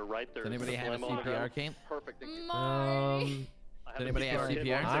 April? Right to your right, Does anybody have a CPR camp? Perfect. Thank you. Does anybody have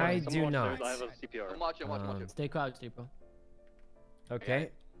CPR? I do not. I have a CPR. I'm watching. I'm watching. Stay crouched, April.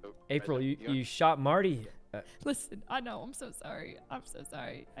 Okay. April, you shot Marty. Listen, I know. I'm so sorry. I'm so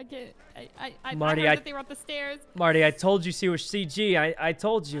sorry. I get. I Marty, heard that they were up the stairs. Marty, I told you she was CG. I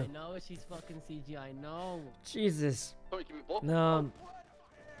told you. I know she's fucking CG. I know. Jesus. Tony, give me both.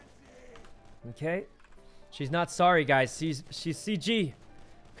 Okay. She's not sorry, guys. She's CG.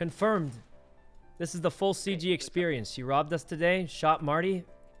 Confirmed. This is the full CG experience. She robbed us today. Shot Marty.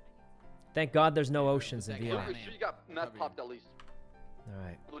 Thank God there's no oceans in VR. Make sure you got meth popped at least. All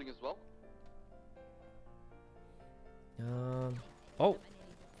right. Looting as well. Oh.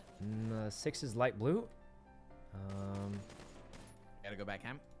 6 is light blue. Gotta go back,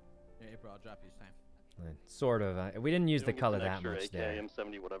 Ham. Yeah, April, I'll drop you this time. Sort of. We didn't use the color that much there.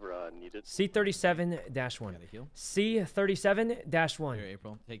 M70, whatever needed. C37-1. C37-1. Here,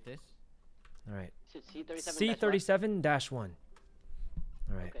 April, take this. All right. C37-1. All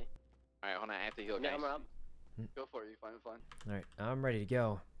right. Okay. All right, hold on. I have to heal, guys. Go for it. You fine. Fine. All right. I'm ready to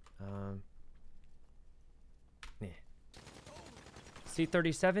go. Yeah.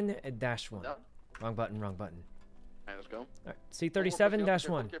 C37-1. Wrong button. All right, let's go. All right.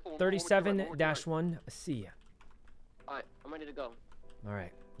 C37-1. 37-1C. All right, I'm ready to go. All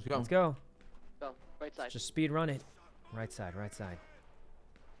right. Let's go. Go. Right side. Just speed run it. Right side.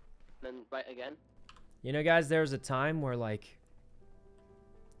 Then right again. You know, guys, there was a time where, like,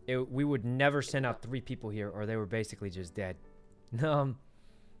 we would never send out 3 people here, or they were basically just dead.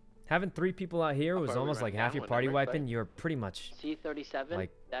 Having 3 people out here was almost like half your party wiping. You're pretty much C37-1.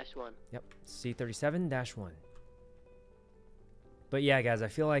 Yep, C37-1. But yeah, guys, I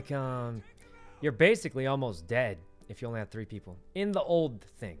feel like you're basically almost dead if you only have 3 people in the old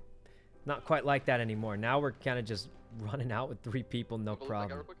thing. Not quite like that anymore. Now we're kind of just running out with 3 people, no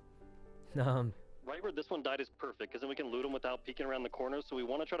problem. Right where this one died is perfect, because then we can loot them without peeking around the corners. So we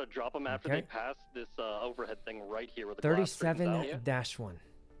want to try to drop them after they pass this overhead thing right here where the 37-1.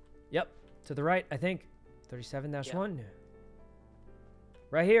 Yep, to the right, I think. 37-1. Yeah.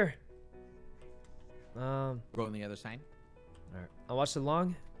 Right here. Go on the other side. All right, I'll watch the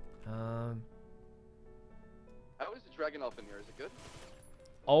long. How is the dragon elf in here? Is it good?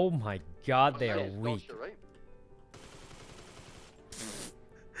 Oh my God, they are weak. Sculpture, right?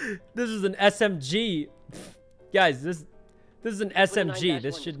 This is an SMG. Guys, this is an SMG.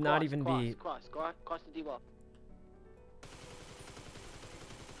 This should not even be... Cross the D-wall.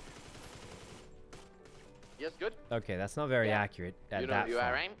 Yes, good. Okay, that's not very accurate at that You far.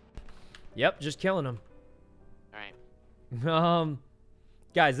 all right? Yep, just killing them. All right.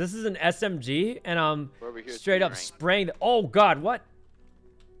 Guys, this is an SMG, and I'm here straight up spraying the... Oh, God, what?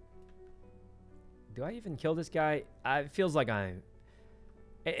 Do I even kill this guy? It feels like I'm...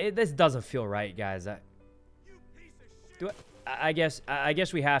 this doesn't feel right, guys. I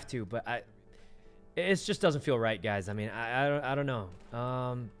guess we have to, but it just doesn't feel right, guys. I mean, I don't know.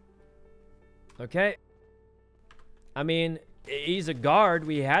 Okay. I mean, he's a guard.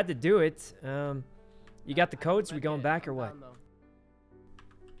 We had to do it. You got the codes? We going back or what?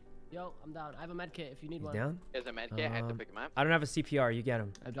 Yo, I'm down. I have a med kit if you need one. Down? There's a med kit. I have to pick him up. I don't have a CPR. You get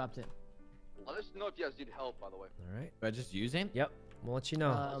him. I dropped it. Let us know if you guys need help, by the way. All right. Do I just use it? Yep. We'll let you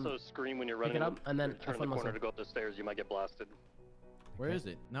know. Also scream when you're running. Pick it up, and then turn the corner to go up the stairs. You might get blasted. Where is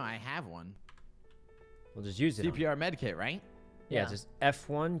it? No, I have one. We'll just use it. CPR med kit, right? Yeah, just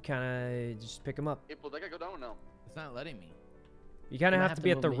F1, kind of just pick him up. April, did I go down or no? It's not letting me. You kind of have to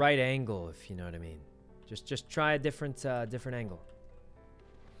be at the right angle, if you know what I mean. Just try a different angle.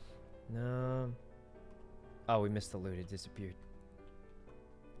 No. Oh, we missed the loot. It disappeared.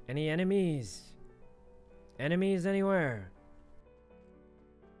 Any enemies? Enemies anywhere?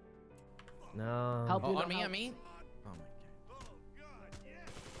 No. Help you, on me, on me. Oh my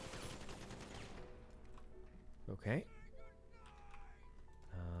God. Okay.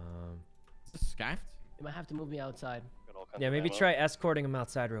 Is this scaffed? You might have to move me outside. Yeah, maybe try escorting him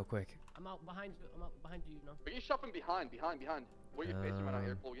outside real quick. I'm out behind you. I'm out behind you. We're getting shot from behind. Where you facing right now,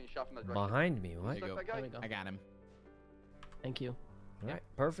 April? We're getting shot from that direction. Behind me, what? There you go. There we go. I got him. Thank you. All right,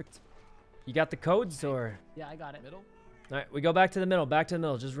 perfect. You got the codes, or? Yeah, I got it. Middle? All right, we go back to the middle. Back to the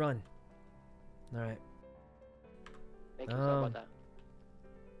middle. Just run. All right. Thank you. Sorry about that.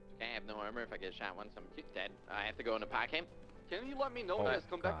 Okay, I have no armor. If I get shot once, I'm dead. I have to go in the pocket. Can you let me know when you guys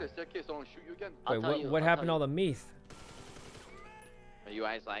come back to the staircase so I don't shoot you again? Wait, what happened to all the meat? Are you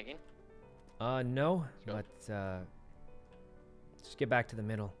guys lagging? No, but just get back to the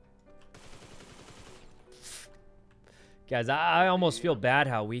middle. Guys, I almost feel bad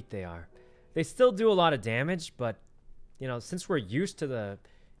how weak they are. They still do a lot of damage, but, you know, since we're used to the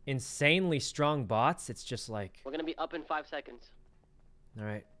insanely strong bots, it's just like... We're gonna be up in 5 seconds. All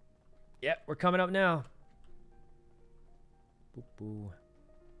right. Yeah, we're coming up now. Boop, boo.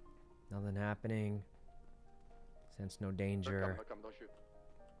 Nothing happening. Sense no danger. They're coming, don't shoot.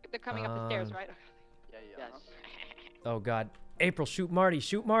 They're coming up the stairs, right? Yeah. Yes. Oh, God. April, shoot Marty.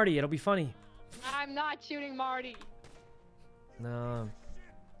 Shoot Marty. It'll be funny. I'm not shooting Marty. No.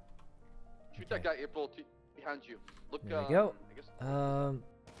 Shoot that guy, April, behind you. Look, There we go. I guess.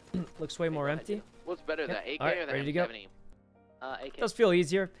 Looks way more empty. What's better, the AK All right, or the ready to go? M70? AK. Does feel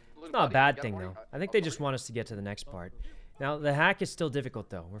easier. It's Little not a buddy, bad you got thing, one? though. I think they just want us to get to the next part. Now, the hack is still difficult,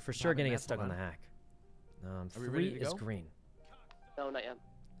 though. We're for sure Not going to get enough, stuck on the hold hack. Are we ready 3 to is go? green. No, not yet.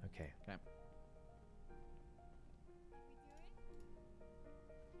 Okay. Okay.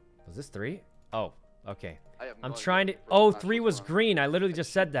 Was this 3? Oh, okay. I have no I'm idea trying to... what the Oh, first 3 match was green. I literally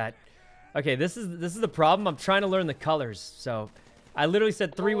just said that. Okay, this is the problem. I'm trying to learn the colors. So, I literally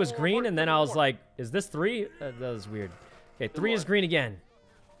said 3 was green, and then I was like, is this 3? That was weird. Okay, 3 is green again.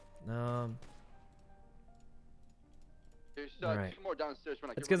 There's Alright. 2 more downstairs when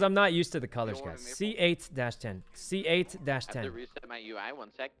I It's get because ready. I'm not used to the colors, want guys. an April? C8-10. I have to C8-10. reset my UI, 1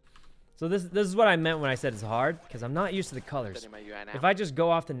 sec. So this is what I meant when I said it's hard, because I'm not used to the colors. Setting my UI now. If I just go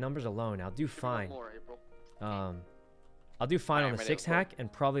off the numbers alone, I'll do Give me one fine. more, April. I'll do fine on Alright, the I'm 6 ready. hack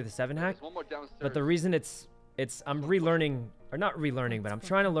and probably the 7 hack. There's one more downstairs. But the reason it's I'm relearning, or not relearning, but I'm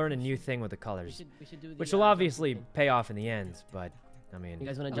trying to learn a new thing with the colors, We should do the, which will obviously pay off in the end. But I mean, You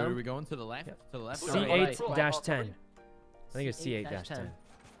guys want to Where are jump? we going? To the left? To the left? No, C8-10. I think it's C8-10. C8-10.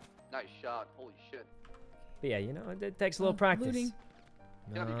 Nice shot. Holy shit. But yeah, you know, it takes a little practice. looting.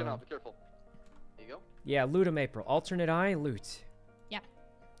 Get Um, up, be careful. There you go. Yeah, loot 'em, April. Alternate eye, loot. Yeah.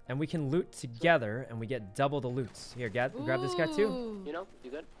 And we can loot together, and we get double the loots. Here, grab this guy too. Ooh. You know, you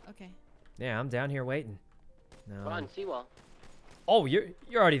good? Okay. Yeah, I'm down here waiting. No. Run, seawall. Oh, you're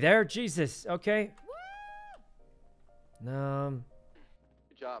already there? Jesus. Okay. Good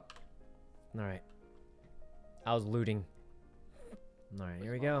job. All right. I was looting. All right,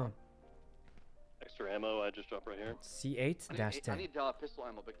 here we go. Extra ammo, I just dropped right here. C8-10. I need pistol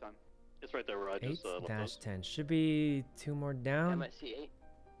ammo big time. It's right there where I just left those. 8-10. Should be 2 more down. I'm at C8.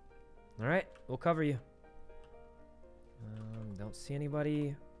 All right, we'll cover you. Don't see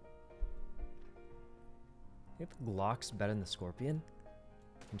anybody. I think the Glock's better than the Scorpion.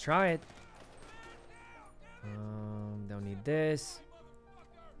 Can try it. Don't need this.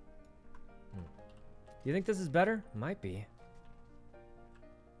 Do you think this is better? Might be.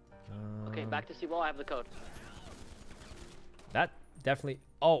 Okay, back to seawall. I have the code. That definitely.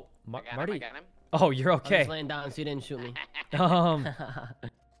 Oh, I got him, Marty. I got him. Oh, you're I was okay. just laying down so you didn't shoot me. Yeah,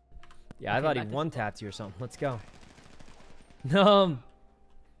 I Okay, thought he back to one seawall. tapped you or something. Let's go.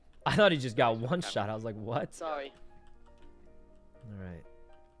 I thought he just got one shot. I was like, what? Sorry. All right.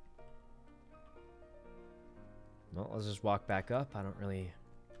 Well, let's just walk back up. I don't really.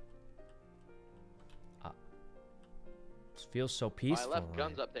 This feels so peaceful. I left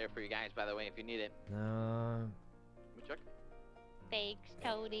guns up there for you guys, by the way, if you need it. Let me check. Thanks,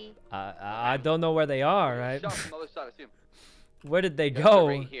 Cody. I don't know where they are. Right? Shot from the other side. I see him. Where did they Guns are go?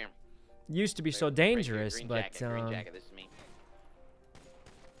 right here. Used to be so Right here, dangerous, green but jacket, green jacket, this is me.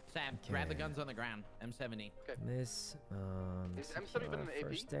 Sam, grab the Okay. guns on the ground. M70. this. Is M70 been an AP?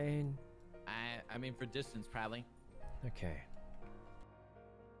 First aid. I mean, for distance, probably. Okay.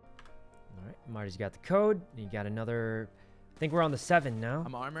 All right, Marty's got the code. You got another. I think we're on the 7 now.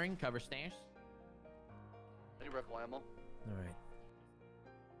 I'm armoring, cover stairs. Any rifle ammo? All right.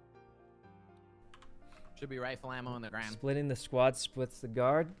 Should be rifle ammo on the ground. Splitting the squad splits the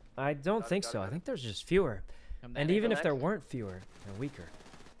guard. I don't think so. I think there's just fewer. Come down And here, even if relax. there weren't fewer, they're weaker.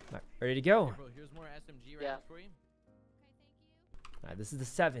 All right, ready to go. April, here's more SMG rounds Yeah. for you. All right, this is the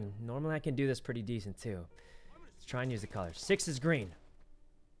 7. Normally I can do this pretty decent too. Let's try and use the colors. 6 is green.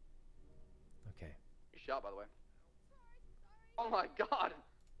 Okay. You shot, by the way. Oh my god!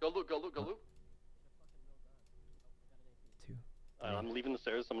 Go loot, go loot, go loot. 2. I'm leaving the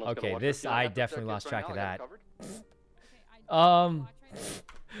stairs. Someone else Okay, gonna watch this it. I Got the definitely staircase lost right track now, of I got that. it covered.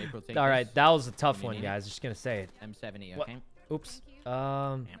 April, take All right, this. that was a tough You one, need it? guys. Just gonna say it. M70, What? okay? Oops. Yeah.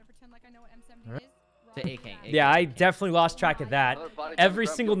 I'm gonna pretend like I know what M70 Alright. is. To AK. Yeah, I definitely lost track of that. Another body Every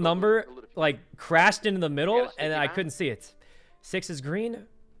grab, single go loot, number go loot if you like crashed into the middle, got a and sticky I map? couldn't see it. 6 is green.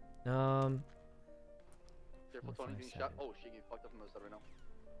 Careful, 4, Tony, 5, getting shot. 7. Oh, she getting fucked up from the other side right now.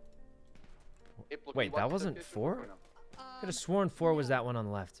 April, can Wait, you that watch the wasn't staircase 4? right now? Could have sworn 4 was that one on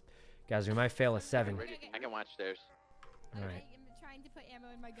the left. Guys, we might fail a 7. I can watch stairs. All right. I'm trying to put ammo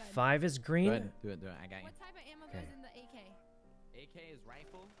in my gun. 5 is green. Do it, do it. I got you. What type of ammo Okay. goes in the AK? AK is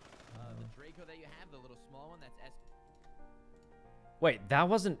rifle. The Draco that you have, the little small one, that's S. Wait, that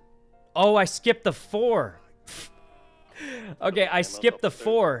wasn't... Oh, I skipped the 4. Okay, I skipped the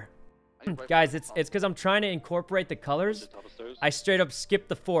 4. Guys, it's because I'm trying to incorporate the colors. I straight up skipped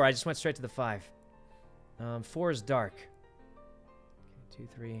the 4. I just went straight to the 5. 4 is dark. Okay, 2,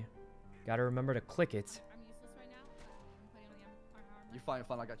 3. Gotta remember to click it. You're fine,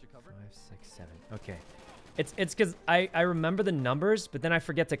 fine. I got you covered. 5, 6, 7. Okay. It's because I remember the numbers, but then I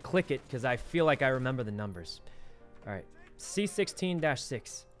forget to click it because I feel like I remember the numbers. All right.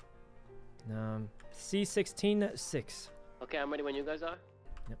 C16-6. C16-6. Okay, I'm ready when you guys are.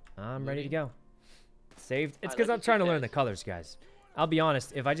 Yep, I'm ready to go. Saved. It's because I'm trying to learn the colors, guys. I'll be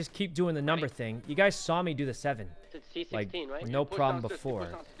honest. If I just keep doing the number thing, you guys saw me do the 7. It's C16, like, right? no problem before.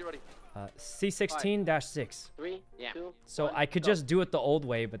 C16-6. 3, 2, So 1, I could go. just do it the old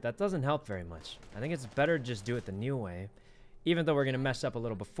way, but that doesn't help very much. I think it's better to just do it the new way, even though we're going to mess up a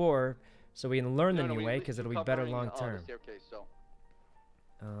little before, so we can learn the new way, because it'll be better long term.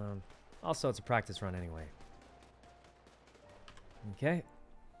 Also, it's a practice run anyway. Okay.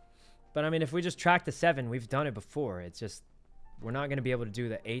 But I mean, if we just track the 7, we've done it before. It's just, we're not going to be able to do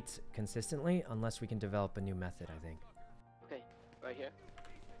the 8 consistently unless we can develop a new method, I think. Okay, right here.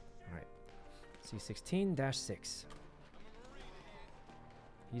 All right. C16-6.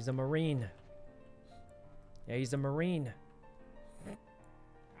 He's a Marine. Yeah, he's a Marine.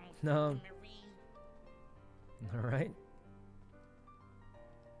 No. All right.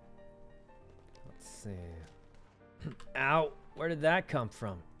 Let's see. Ow! Where did that come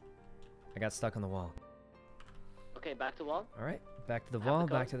from? I got stuck on the wall. Okay, back to wall. All right, back to the wall,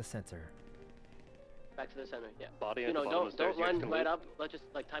 back to the center. Back to the center. Yeah. Body you at know, the bottom of the don't stairs, you run can right loot. up. Let's just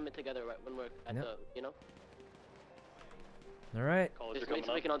like time it together right when we're at the, you know. All right. Just wait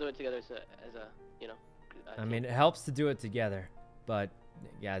so we can all do it together as a you know. I mean, it helps to do it together, but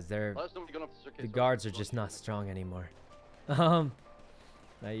guys, Let us know when you're going up the staircase. the guards are just not strong anymore.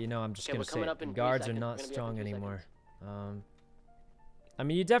 You know, I'm just Okay, gonna we're say coming it. up in The 3 guards are seconds. not We're gonna be up in strong 3 anymore. I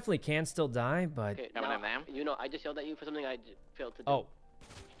mean, you definitely can still die, but Okay, now, you know, I just yelled at you for something I failed to do. oh,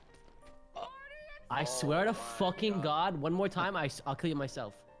 I swear to fucking God, one more time, I'll kill you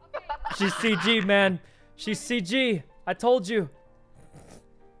myself. she's CG, man. She's CG. I told you.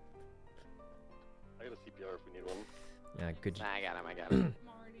 I got a CPR if we need one. Yeah, good. I got him. I got him.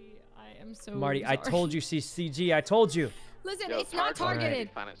 Marty, I am so Marty, I sorry. told you she's CG. I told you. Listen, Yo, it's not targeted.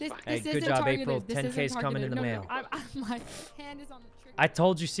 This Hey, isn't good job, targeted. April. This 10K's isn't coming in the targeted. mail. My hand is on the trigger. I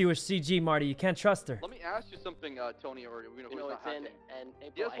told you she was CG, Marty. You can't trust her. Let me ask you something, Tony, or you know, You know who's it's not in hacking. and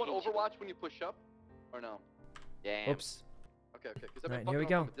April. Do you guys I want hate you. Overwatch when you push up, or no? Yeah. Oops. Okay, okay. Because Right, I've been here we fucking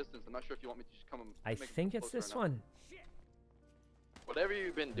go. around from a distance. I'm not sure if you want me to just come and I make it think it's closer or this not. one. Whatever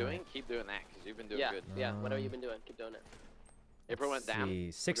you've been doing, keep doing that because you've been doing Yeah, good. yeah. Whatever you've been doing, keep doing it. April went down.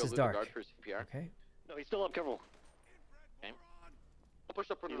 See, 6 Go is loot the dark. guard for CPR. Okay. No, he's still up. Careful. Okay. I'll push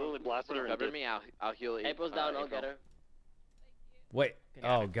up for He literally blasted her and Cover did. me. I'll heal you. April's down. I'll get her. Wait.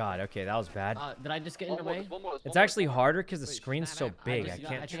 Oh God. Okay, that was bad. Did I just get in your way? It's actually harder because the screen's so I big. just I got-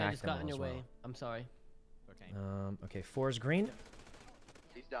 can't think I track just them got in all your as way. well. I'm sorry. Okay. Okay, 4 is green.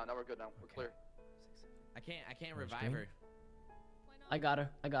 He's down. Now we're good. Now we're clear. I can't Where's revive green? her. I got her.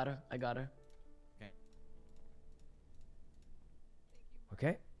 I got her. I got her.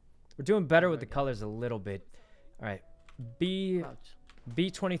 Okay. We're doing better with the colors a little bit. All right.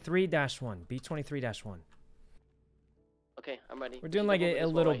 B23-1. B23-1. Okay, I'm ready. We're doing like a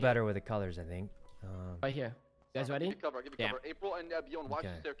little better with the colors, I think. Right here. You guys I'll ready? give you cover. I'll give you cover. April and Bjorn, watch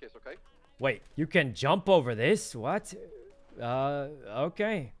Okay. the staircase, okay? Wait, you can jump over this? What?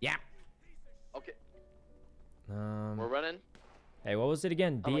 Okay. Yeah. Okay. We're running. Hey, what was it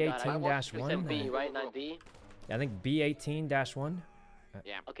again? Oh my God, B18-1? You said B, right? Not D? Yeah, I think B18-1.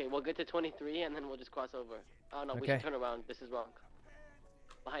 Yeah. Okay, we'll get to 23 and then we'll just cross over. Oh no, we Okay. should turn around. This is wrong.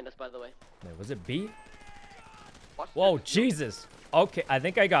 Behind us, by the way. Wait, was it B? Watch Whoa, the- Jesus. Okay, I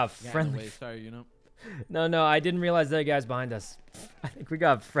think I got friendly. Sorry, you know. No, I didn't realize there are guys behind us. I think we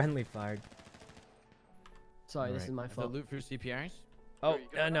got friendly fired. Sorry, this Alright. is my The fault. loot for CPRs. Oh,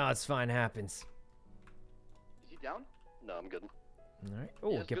 no, it's fine. Happens. Is he down? No, I'm good. All right.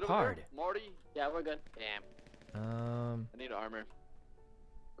 Oh, Yes, good over Gepard. there. Marty, Yeah, we're good. Yeah. Um, I need armor.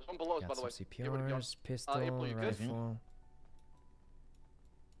 there's one below us, by got the some way. Get rid of Bjorn. CPRs, pistol, April, you good? rifle.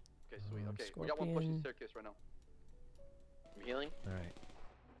 Okay, sweet. Okay, we got one pushing Scorpion. the staircase right now. I'm healing. All right.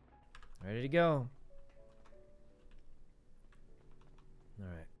 Ready to go. All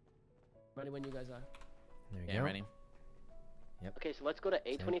right. Ready when you guys are. There you Yeah, go. ready. Okay, so let's go to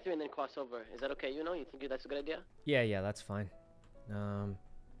A23 and then cross over. Is that okay? You know, you think that's a good idea? Yeah, that's fine. There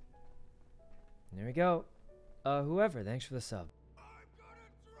we go. Whoever, thanks for the sub.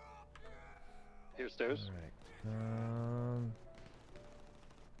 Here's stairs. Alright.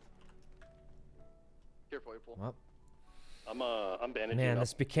 Careful, April. Well, I'm bandaging man, up,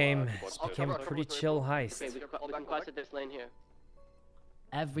 this became upstairs. a pretty chill heist. Okay, we can cross at this lane here.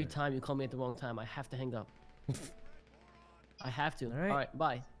 Every time you call me at the wrong time, I have to hang up. I have to. All right. All right,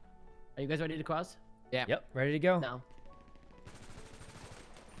 bye. Are you guys ready to cross? Yeah. Yep, ready to go. Now.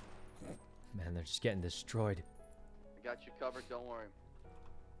 Man, they're just getting destroyed. I got you covered. Don't worry.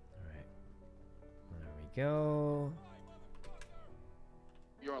 Alright. There we go.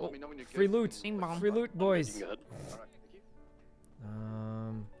 You're on. Let me know when you're Free good. loot. Free loot, boys. All right, thank you.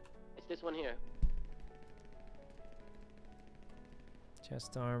 It's this one here.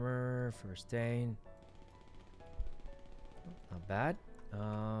 Chest armor, first aid. Not bad.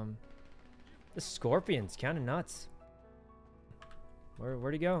 The scorpion's kind of nuts.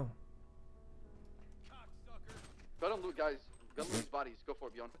 Where'd he go? Got him, loot, guys. Got him, loot bodies. Go for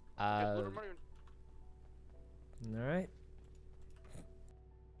it, Beyond. All right.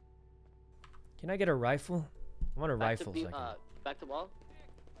 Can I get a rifle? I want a rifle. Back to wall.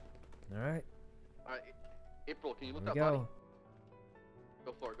 All right. All right, April, can you loot There that we body? go.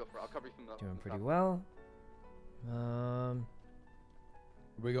 Go for it. Go for it. I'll cover you from the. Doing from the pretty top. well.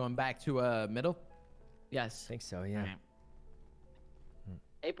 We're going back to middle. Yes. I think so. Yeah.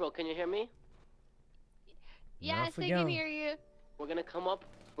 April, can you hear me? Yes, Off we I go. can hear you. We're gonna come up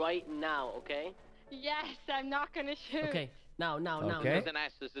right now, okay? Yes, I'm not gonna shoot. Okay. Now. Okay.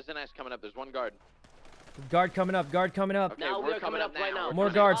 This is an S coming up. There's one guard. Guard coming up. Guard coming up. Now we're coming up right now. More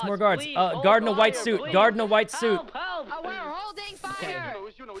guards. More guards. Guard in a white suit. Guard in a white suit. Help! Oh, we're holding fire.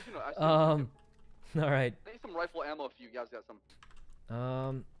 Who's you? All right. I need some rifle ammo if you guys got some.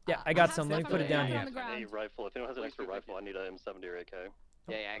 Yeah, I got some. Let me put it down here. A rifle. If anyone has an extra rifle, I need a M70 or AK.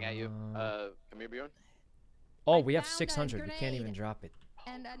 Yeah, I got you. Come here, Bjorn. Oh, we have found a 600. We can't grenade. even drop it.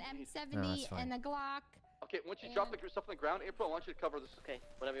 And an No, M70 that's fine. and a Glock. Okay, once you drop your stuff on the ground, April, I want you to cover this. Okay,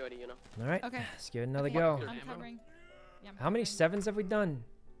 whenever you're ready, you know. All right. Okay. Let's give it another Okay, go. I'm covering. Yeah, I'm How many covering. 7s have we done?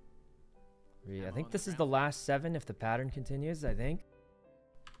 I think this is the last 7 if the pattern continues, I think.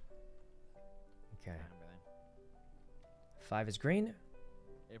 Okay. 5 is green.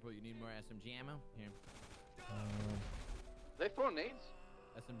 April, you need more SMG ammo? Here. They throw nades?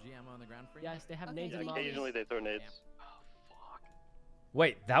 SMG ammo on the ground for you? Yes, they have Okay, nades and Occasionally they throw nades.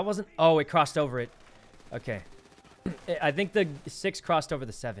 Wait, that wasn't... Oh, it crossed over it. Okay. I think the 6 crossed over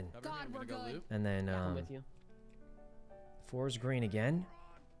the 7. God, we're good. And then, I'm with you. 4 is green again.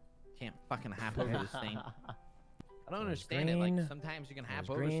 Can't fucking hop over this thing. I don't Four's understand it. green. Like, sometimes you can hop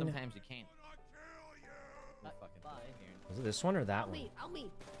Four's over, green. sometimes you can't. Was it this one or that one? I'll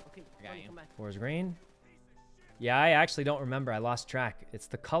leave. Okay, I got you. come back. 4 is green. Yeah, I actually don't remember. I lost track. It's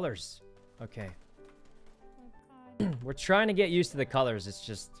the colors. Okay. We're trying to get used to the colors. It's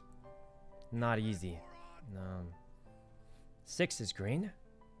just not easy. 6 is green.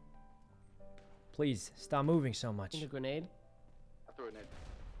 Please, stop moving so much. A grenade. I threw a nade.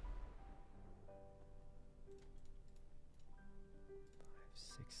 5,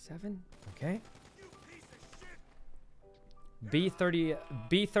 6, 7. Okay.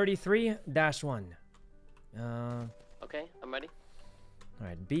 B33-1. Okay, I'm ready. All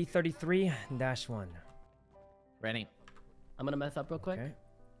right, B33-1. Ready. I'm gonna meth up real quick. Okay.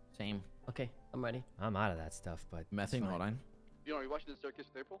 Same. Okay, I'm ready. I'm out of that stuff, but Mething, hold on. You know, are you watching the circus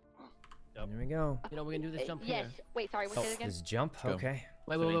with April? Here we go. You know, we're gonna do this jump Yes. here. Wait, sorry. What's it again? This jump. Go. Okay.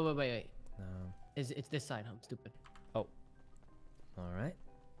 Wait. It's this side. I'm stupid. Oh. All right.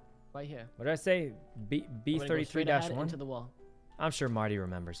 Right here. What did I say? I'm gonna go straight ahead B33-1. into the wall. I'm sure Marty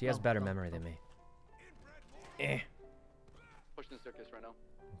remembers. He has better memory than me. Pushing the circus right now.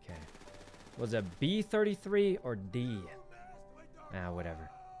 Okay. Was it B33 or D? Whatever.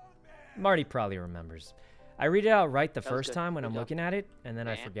 Marty probably remembers. I read it out right the That was first good. time when Good I'm job. looking at it, and then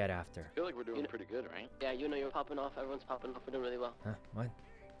I Yeah. forget after. I feel like we're doing pretty good, right? Yeah, you know you're popping off. Everyone's popping off. We're doing really well. Huh? What?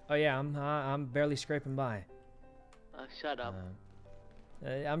 Oh yeah, I'm barely scraping by. Shut up.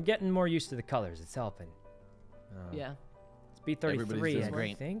 I'm getting more used to the colors. It's helping. Yeah. It's B33, Everybody's doing I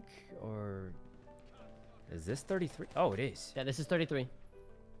great. think, or is this 33? Oh, it is. Yeah, this is 33.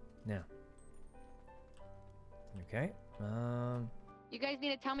 Now. Okay. You guys need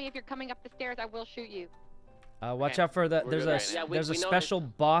to tell me if you're coming up the stairs. I will shoot you. Watch Okay. out for the. We're There's good a right now. Yeah, there's a we know special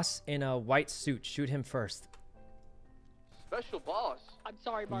boss in a white suit. Shoot him first. Special boss. I'm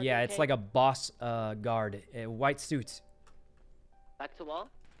sorry, Mark. Yeah, it's like a boss guard, white suit. Back to wall.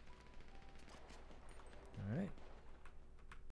 All right.